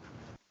 good.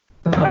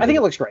 I think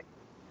it looks great.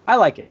 I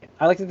like it.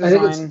 I like the I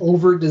think design. it's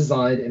over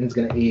designed and it's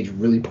going to age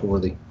really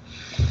poorly.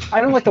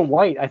 I don't like the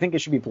white. I think it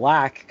should be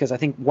black because I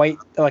think white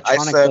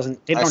electronics said-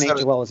 doesn't. They I don't said age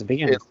it- well as a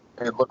beginning.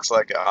 It looks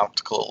like an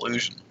optical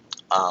illusion,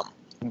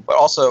 but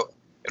also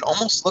it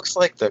almost looks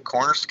like the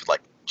corners could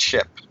like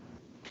chip.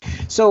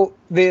 So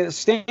the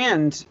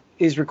stand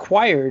is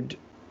required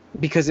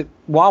because it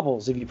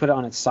wobbles if you put it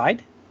on its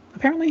side.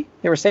 Apparently,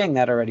 they were saying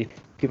that already.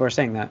 People are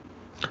saying that.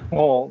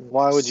 Well,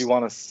 why would you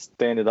want to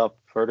stand it up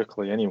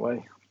vertically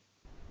anyway?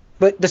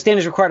 But the stand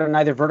is required on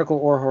either vertical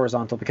or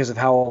horizontal because of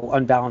how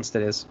unbalanced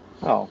it is.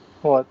 Oh,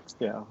 well,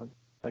 yeah.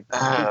 Like,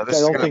 This I is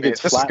don't gonna think be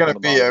it's this is flat gonna on the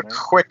be a bottom, right?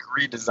 quick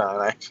redesign.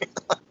 I think.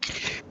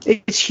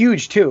 It's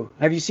huge too.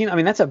 Have you seen? I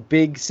mean, that's a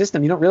big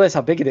system. You don't realize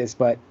how big it is,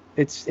 but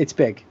it's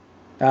big.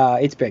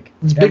 It's big.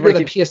 It's bigger Everybody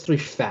than keeps- PS3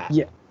 fat.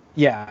 Yeah.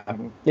 Yeah,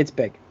 it's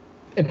big.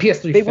 And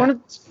PS3 They fat wanted-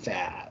 is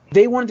fat.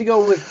 They wanted to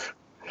go with.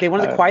 They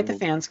wanted to quiet the Um,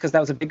 fans because that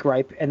was a big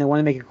gripe, and they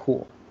wanted to make it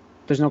cool.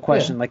 There's no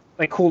question. Like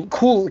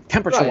cool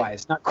temperature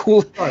wise, not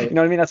cool. Right. You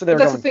know what I mean? That's what they But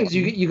were that's the going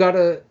thing. Is you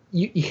gotta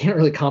you can't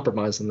really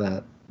compromise on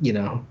that. You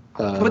know.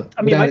 But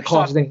I mean, without it Microsoft.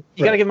 costing-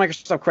 You got to give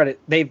Microsoft credit.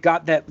 They've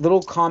got that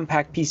little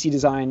compact PC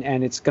design,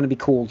 and it's going to be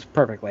cooled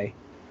perfectly.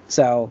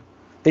 So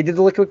they did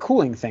the liquid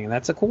cooling thing, and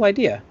that's a cool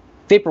idea.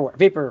 Vapor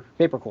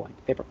cooling.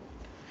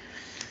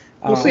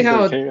 We'll see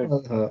how okay.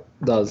 it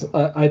does.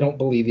 I don't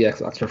believe the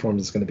Xbox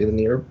performance is going to be the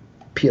near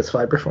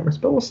PS5 performance,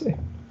 but we'll see.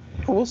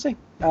 We'll see.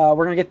 We're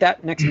gonna get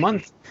that next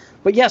month.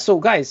 But yeah, so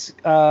guys,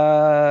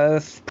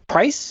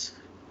 price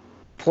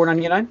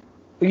 $4.99.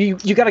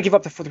 You got to give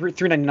up the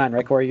 $3.99,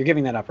 right, Corey? You're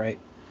giving that up, right?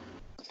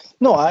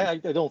 No, I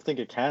don't think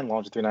it can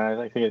launch at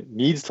 399. I think it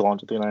needs to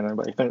launch at 399,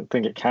 but I don't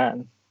think it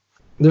can.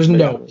 There's Yeah.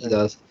 no he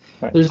does.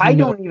 Right. There's I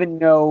no, don't even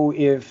know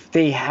if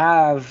they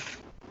have.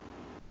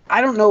 I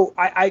don't know.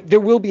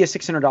 There will be a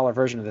 $600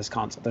 version of this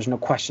console. There's no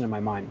question in my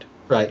mind.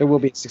 right. There will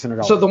be a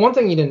 $600. So the one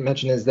thing you didn't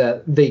mention is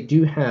that they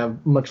do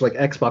have, much like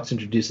Xbox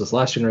introduced this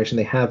last generation,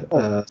 they have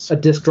a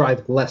disk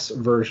drive less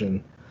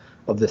version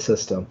of the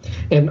system,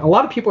 and a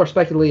lot of people are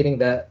speculating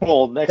that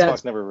Well, Xbox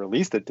That's- never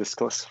released a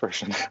diskless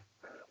version.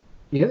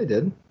 yeah they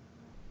did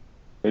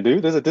They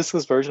do? There's a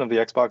diskless version of the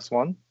Xbox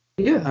One?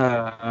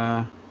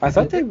 yeah I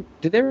thought did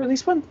they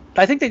release one?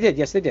 I think they did.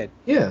 Yes, they did.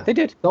 yeah They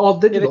did. the all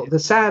digital Yeah, the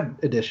SAD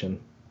edition.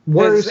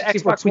 There's Whereas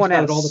Xbox One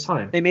S all the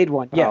time. They made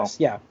one. Oh. Yes.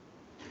 Yeah.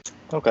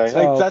 Okay, So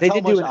like, that's they how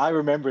did much do it- I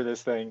remember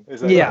this thing.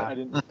 Is that Yeah. I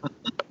didn't, But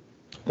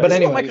that's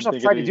anyway, why I Microsoft didn't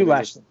think tried it to do even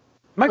last- existed.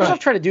 Microsoft Right.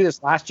 tried to do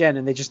this last gen,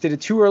 and they just did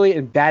it too early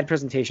and bad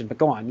presentation. But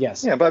go on.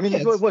 Yes. Yeah, but I mean,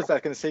 Yeah, what's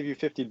that going to save you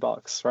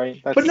 $50,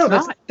 right? But no,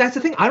 It's that's the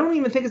thing. I don't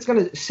even think it's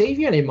going to save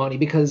you any money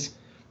because,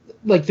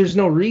 like, there's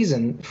no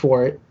reason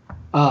for it.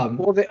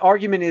 Well, the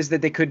argument is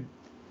that they could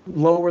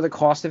lower the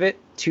cost of it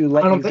to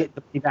let I don't you think- get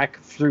the money back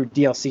through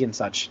DLC and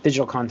such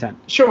digital content.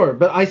 Sure,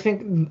 but I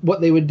think what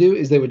they would do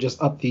is they would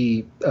just up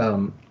the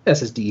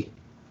SSD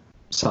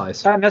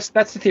size. And that's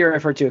the theory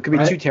I've heard too. It could be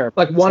Right. 2 terabytes.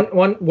 Like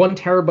one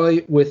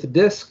terabyte with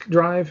disk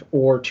drive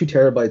or 2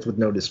 terabytes with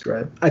no disk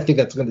drive. I think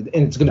that's going to,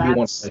 and it's going to be one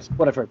That's price.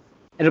 what I've heard.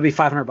 It'll be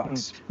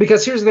 $500.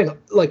 Because here's the thing,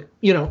 like,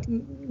 you know,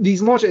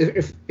 these launch,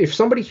 if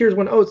somebody hears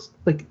one, oh, it's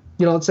like,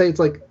 you know, let's say it's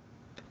like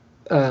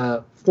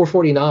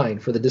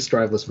 $449 for the disk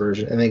driveless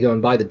version, and they go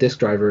and buy the disk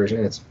drive version,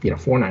 and it's, you know,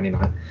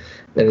 $499,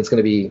 then it's going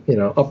to be, you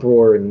know,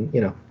 uproar, and,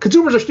 you know,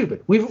 consumers are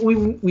stupid.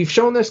 We've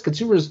shown this.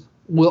 Consumers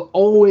will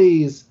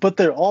always. But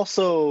they're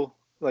also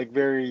like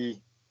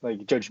very like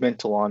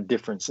judgmental on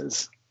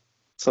differences.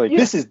 So like Yeah.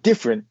 this is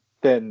different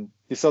than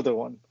this other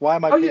one. Why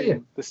am I Oh, yeah, paying yeah.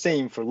 the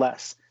same for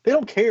less? They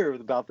don't care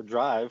about the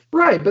drive.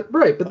 Right, but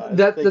Like,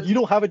 that you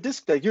don't have a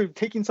disc. Like you're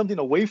taking something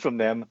away from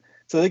them,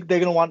 so they're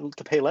gonna want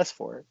to pay less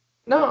for it.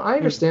 no, I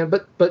understand,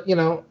 but you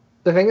know,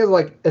 the thing is,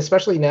 like,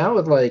 especially now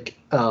with, like,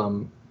 you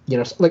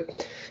know,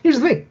 like, here's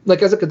the thing,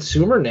 like, as a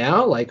consumer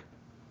now, like,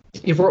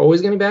 if we're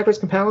always getting backwards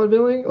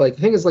compatibility, like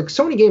the thing is, like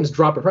Sony games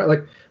drop in price.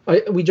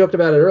 Like we joked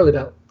about it earlier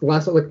about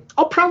Last of. Like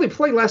I'll probably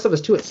play Last of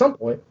Us 2 at some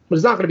point, but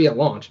it's not going to be at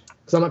launch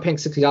because I'm not paying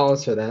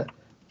 $60 for that.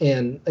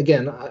 And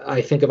again,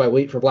 I think if I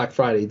wait for Black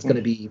Friday, it's going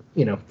to be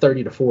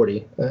 30 to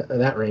 40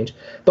 that range.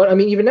 But I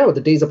mean, even now with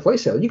the Days of Play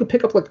sale, you could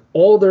pick up like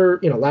all their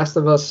Last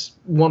of Us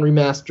 1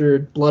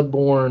 remastered,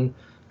 Bloodborne,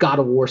 God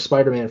of War,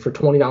 Spider-Man for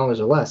 $20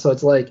 or less. So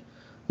it's like,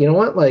 you know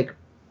what, like.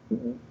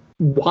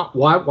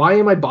 Why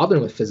am I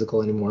bothering with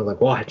physical anymore? Like,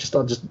 well, I'll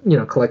just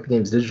collect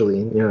games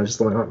digitally, just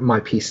on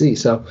my PC.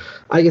 So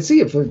I can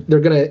see if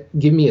they're gonna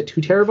give me a 2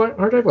 terabyte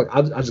hard drive, like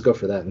I'll just go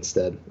for that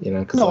instead.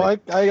 No,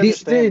 like, I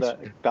understand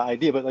the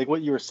idea, but like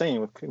what you were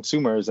saying with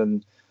consumers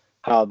and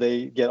how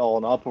they get all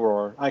in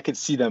uproar, I could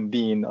see them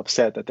being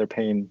upset that they're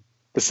paying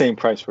the same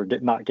price for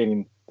not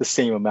getting the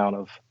same amount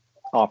of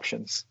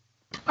options.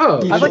 Oh,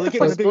 I like the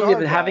flexibility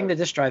of having the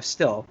disk drive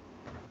still.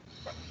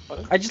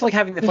 I just like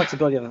having the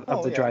flexibility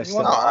of the drive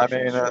still. No, I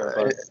mean,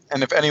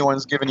 and if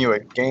anyone's giving you a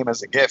game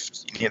as a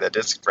gift, you need a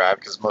disk drive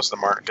because most of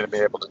them aren't going to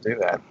be able to do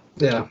that.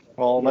 Yeah.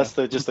 Well, unless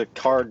they're just a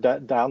card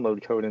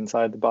download code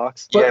inside the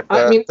box. But,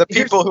 the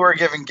people who are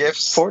giving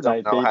gifts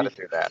Fortnite, don't know how to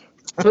do that.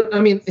 But I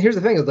mean, here's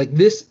the thing: is like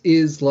this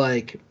is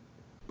like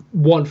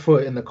one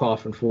foot in the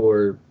coffin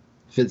for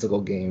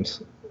physical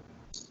games.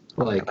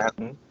 Like.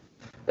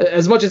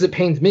 As much as it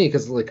pains me,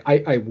 because like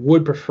I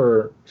would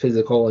prefer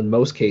physical in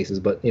most cases,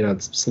 but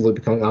it's slowly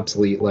becoming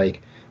obsolete.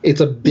 Like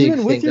it's a big even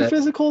thing. With your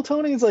physical,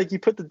 Tony, it's like you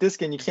put the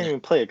disc in, you can't even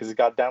play it because it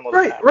got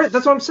downloaded. Right.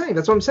 That's what I'm saying.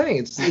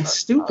 It's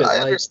stupid. I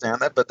understand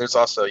that, but there's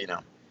also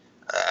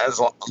as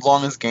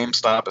long as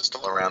GameStop is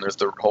still around, there's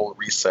the whole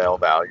resale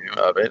value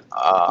of it.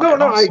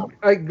 I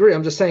agree.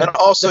 I'm just saying. And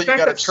also, the fact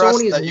you got to trust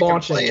Sony that is you can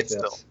launching play it this.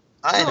 still.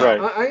 I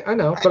know. Right. I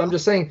know, but I'm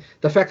just saying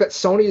the fact that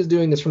Sony is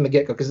doing this from the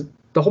get-go, because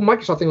the whole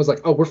Microsoft thing was like,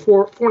 oh, we're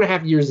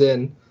 4.5 years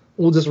in,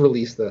 we'll just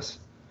release this.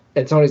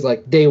 And Sony's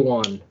like, day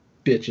one,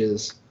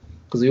 bitches,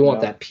 because we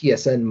want that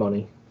PSN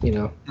money,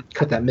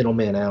 cut that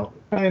middleman out.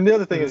 And the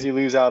other thing is you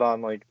lose out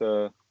on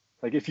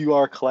if you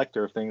are a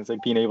collector of things,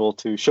 like being able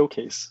to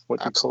showcase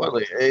what you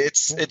Absolutely.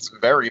 collect. It's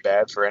very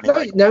bad for any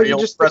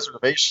real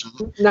preservation.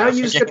 Now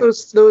you just get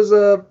those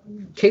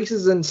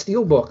cases and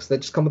steel books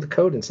that just come with the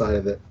code inside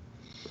of it.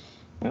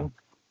 Yeah.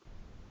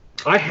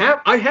 I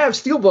have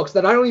steelbooks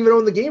that I don't even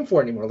own the game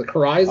for anymore. Like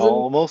Horizon,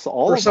 almost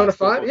all Persona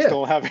 5,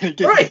 don't have any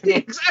games. Right,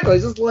 exactly.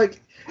 It's just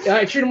like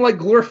I treat them like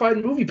glorified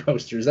movie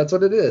posters. That's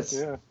what it is.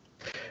 Yeah.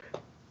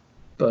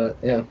 But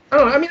yeah, I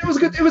don't know. I mean, it was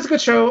good. It was a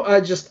good show.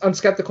 I'm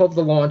skeptical of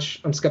the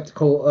launch. I'm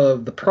skeptical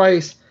of the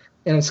price,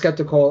 and I'm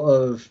skeptical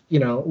of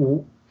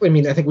I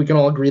mean, I think we can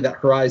all agree that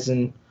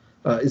Horizon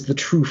is the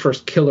true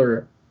first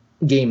killer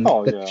game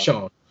they've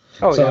shown.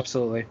 Oh, so, yeah,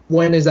 absolutely.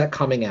 When is that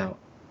coming out?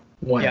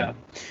 When? Yeah.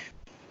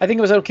 I think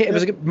it was okay. It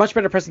was a much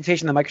better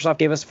presentation than Microsoft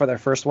gave us for their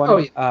first one. Oh,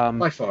 yeah.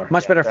 By far.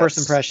 Much better first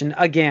impression.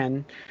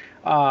 Again,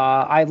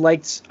 I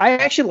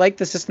actually liked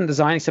the system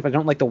design, except I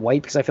don't like the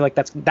white because I feel like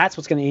that's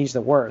what's going to age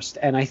the worst.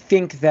 And I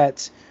think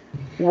that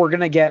we're going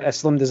to get a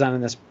slim design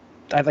in this,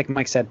 like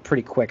Mike said,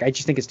 pretty quick. I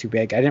just think it's too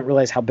big. I didn't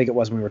realize how big it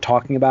was when we were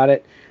talking about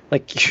it.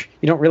 Like,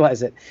 you don't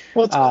realize it.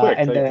 Well, it's quick.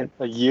 And like then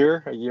a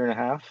year and a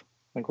half?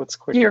 Like, what's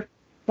quick?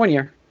 1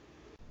 year.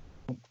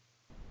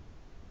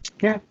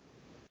 Yeah.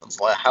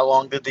 How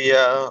long did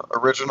the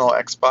original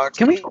Xbox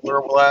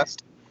controller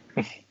last?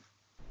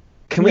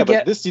 Can we get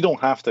but this? You don't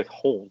have to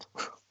hold.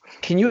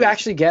 Can you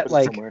actually get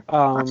like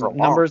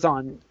numbers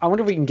on? I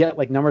wonder if we can get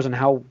like numbers on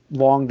how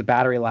long the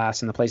battery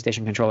lasts in the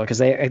PlayStation controller, because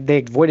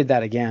they avoided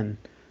that again,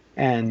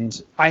 and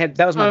that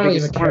was my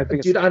biggest.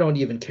 Dude, I don't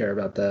even care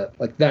about that.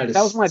 Like that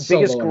was my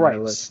biggest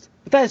gripe. But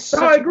that's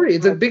I agree.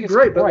 It's a big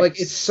gripe, but like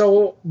it's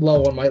so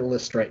low on my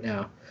list right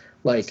now.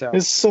 Like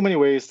there's so many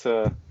ways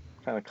to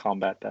kind of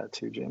combat that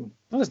too, Jim.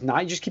 No, it's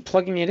not. You just keep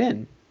plugging it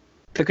in.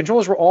 The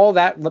controllers were all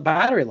that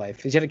battery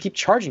life. You had to keep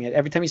charging it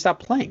every time you stop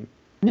playing.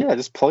 Yeah,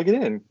 just plug it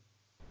in.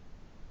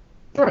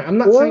 All right, I'm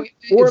not saying.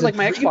 Or like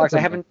my Xbox, I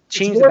haven't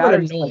changed the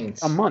battery in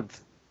a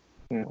month.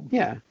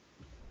 Yeah.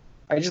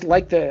 I just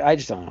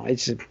don't know.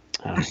 It's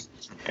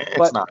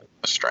not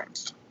a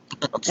strength.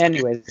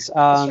 Anyways,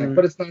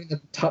 but it's not in the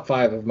top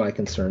 5 of my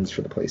concerns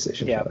for the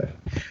PlayStation 5.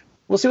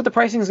 We'll see what the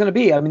pricing is going to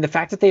be. I mean, the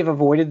fact that they've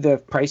avoided the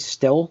price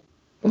still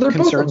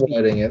concerns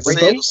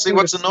me. See,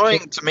 what's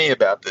annoying to me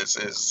about this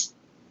is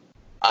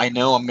I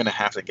know I'm going to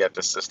have to get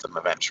this system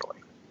eventually.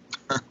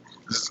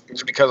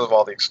 Just because of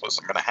all the exclusives,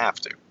 I'm going to have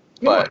to.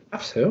 You don't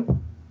have to.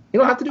 You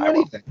don't have to do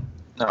anything.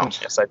 No,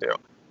 yes, I do.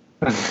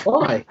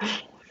 Why?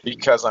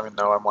 Because I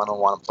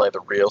want to play the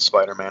real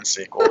Spider-Man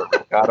sequel, the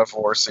real God of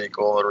War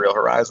sequel, the real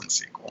Horizon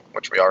sequel,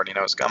 which we already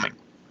know is coming.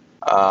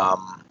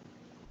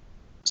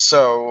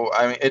 So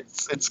I mean,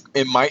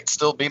 it might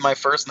still be my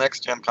first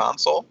next-gen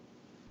console,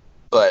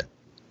 but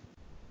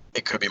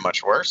it could be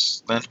much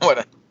worse than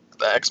what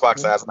the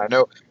Xbox has, and I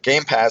know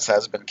Game Pass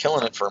has been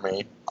killing it for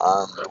me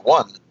on the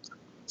one.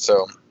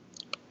 So,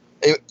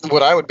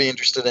 what I would be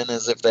interested in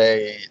is if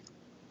they,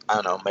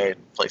 made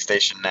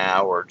PlayStation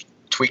Now or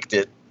tweaked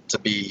it to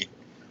be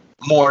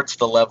more to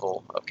the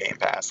level of Game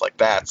Pass. Like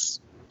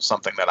that's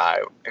something that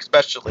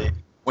especially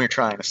when you're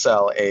trying to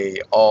sell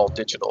a all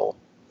digital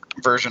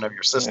version of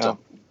your system,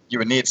 you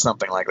would need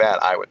something like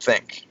that, I would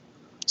think.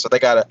 So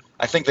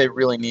I think they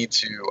really need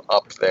to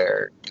up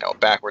their,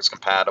 backwards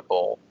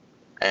compatible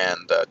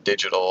and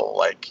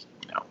digital,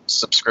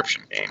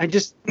 subscription game.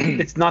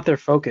 It's not their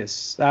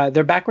focus.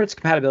 Their backwards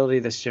compatibility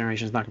this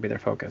generation is not going to be their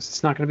focus.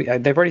 It's not going to be,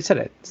 they've already said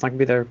it. It's not going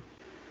to be their.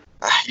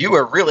 You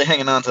were really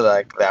hanging on to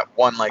that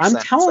one I'm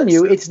telling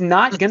you, it's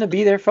not going to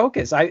be their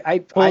focus.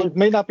 It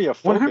may not be a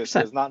focus.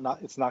 100%.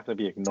 It's not going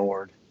to be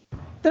ignored.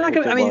 They're not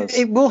going to. I mean,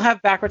 it will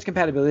have backwards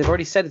compatibility. They've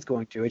already said it's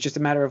going to. It's just a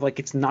matter of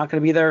it's not going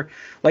to be their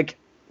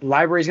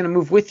library is going to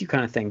move with you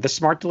kind of thing. The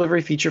smart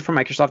delivery feature from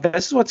Microsoft.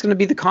 This is what's going to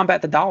be the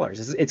combat the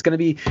dollars. It's going to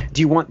be, do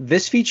you want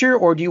this feature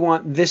or do you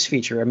want this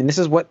feature? I mean, this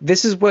is what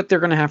they're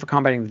going to have for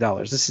combating the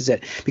dollars. This is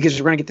it, because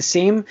we're going to get the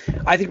same.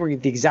 I think we're going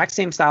to get the exact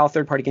same style of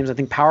third-party games. I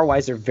think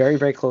power-wise, they're very,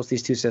 very close,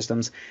 these two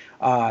systems.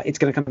 It's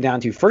going to come down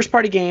to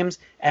first-party games,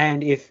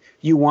 and if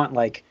you want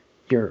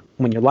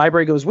when your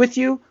library goes with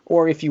you,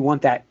 or if you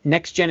want that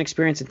next-gen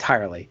experience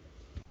entirely.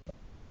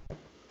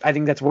 I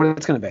think that's what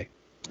it's going to be.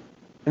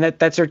 And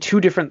that's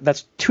two different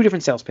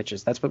sales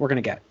pitches. That's what we're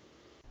going to get.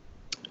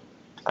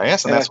 I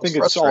guess, and I think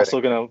it's also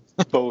going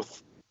to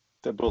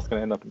they're both going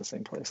to end up in the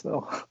same place,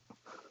 though.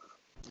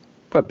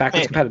 But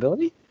backwards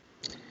compatibility?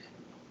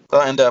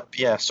 They'll end up,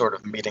 sort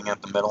of meeting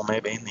at the middle,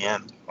 maybe in the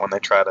end when they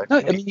try to. No,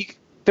 I mean,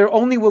 they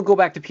only will go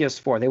back to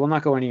PS4. They will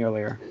not go any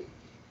earlier.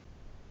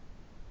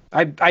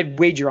 I'd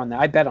wager on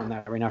that. I bet on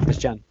that right now for this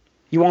gen.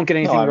 You won't get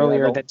anything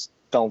earlier. I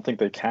don't think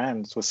they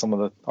can with some of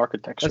the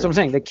architecture. That's what I'm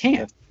saying. They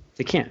can't.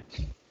 They can't.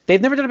 They've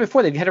never done it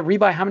before. They've had to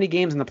rebuy how many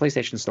games in the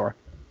PlayStation Store?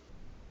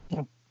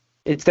 Yeah.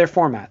 It's their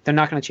format. They're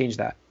not going to change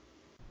that.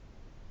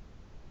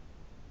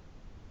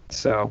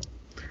 So,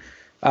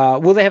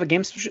 will they have a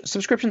game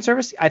subscription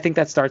service? I think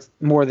that starts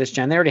more this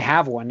gen. They already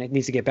have one. It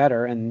needs to get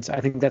better, and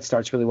I think that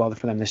starts really well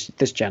for them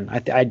this gen.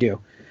 I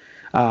do.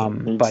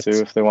 Needs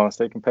to if they want to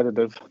stay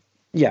competitive.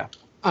 Yeah.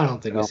 I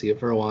don't think we'll see it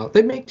for a while.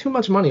 They make too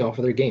much money off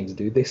of their games,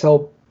 dude. They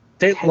sell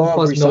 10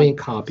 plus million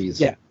copies.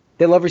 Yeah.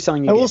 They love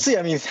reselling you. We'll see.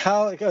 I mean,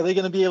 how are they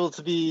going to be able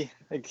to be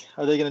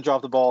are they going to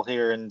drop the ball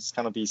here and just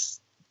kind of be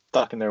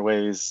stuck in their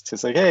ways?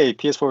 It's hey,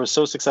 PS4 was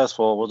so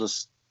successful, we'll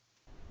just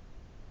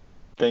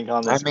bank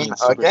on this being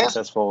super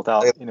successful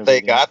without innovating.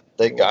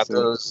 They got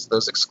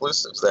those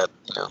exclusives that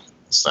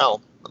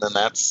sell, and then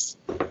that's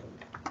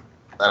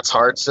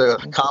hard to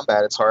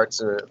combat. It's hard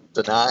to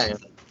deny.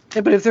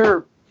 Yeah,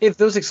 but if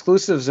those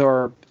exclusives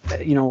are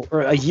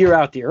or a year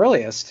out the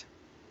earliest.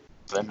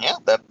 Then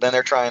then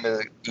they're trying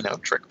to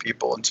trick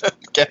people into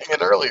getting it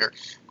earlier.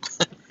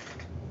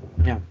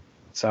 Yeah.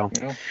 So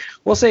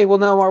we'll see. We'll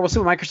know more. We'll see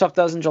what Microsoft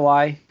does in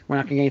July. We're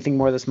not going to get anything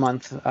more this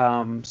month.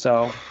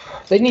 So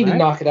they need to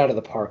knock it out of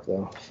the park,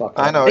 though. Fuck.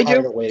 I know. They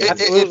do.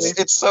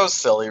 It's so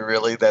silly,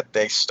 really, that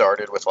they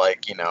started with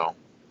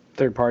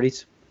third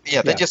parties.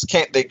 Yeah, they just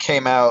can't. They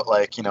came out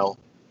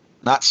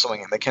not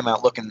swinging. They came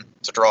out looking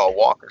to draw a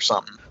walk or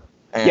something.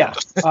 And yeah.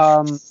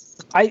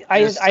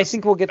 I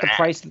think we'll get the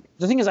price.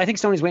 The thing is, I think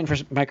Sony's waiting for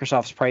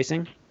Microsoft's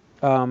pricing.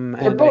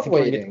 They're both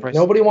waiting.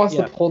 Nobody wants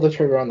to pull the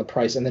trigger on the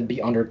price and then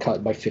be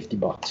undercut by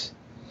 $50.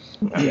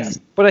 Yeah,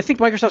 but I think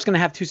Microsoft's going to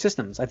have two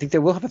systems. I think they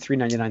will have a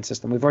 $399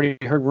 system. We've already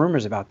heard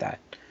rumors about that,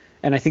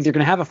 and I think they're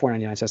going to have a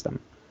 $499 system.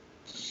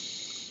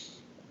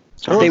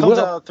 So they will.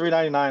 Out,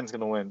 $399 is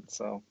going to win.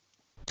 So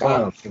I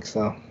don't think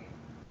so.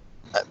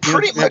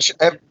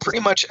 Pretty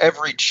much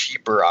every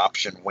cheaper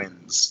option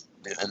wins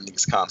in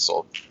these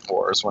console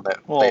wars when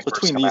they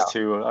between these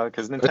two,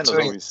 because Nintendo's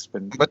always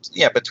been. But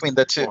between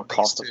the two,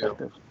 cost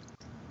effective.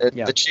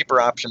 The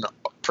cheaper option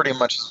pretty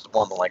much has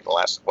won the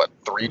last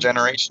 3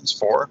 generations,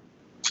 4.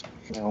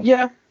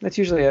 Yeah, that's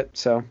usually it.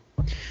 So,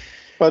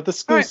 but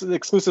the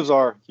exclusives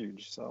are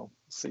huge. So we'll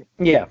see.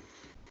 Yeah.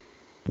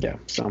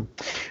 So, all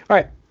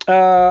right.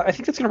 I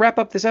think that's going to wrap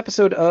up this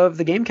episode of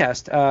the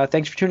Gamecast.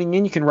 Thanks for tuning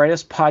in. You can write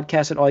us,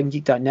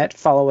 podcast@allyoucangeek.net.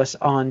 Follow us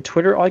on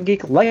Twitter,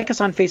 AllYouCanGeek. Like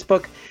us on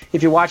Facebook.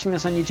 If you're watching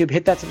this on YouTube,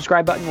 hit that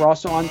subscribe button. We're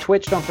also on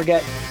Twitch. Don't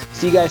forget.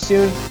 See you guys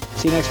soon.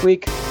 See you next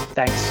week.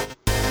 Thanks.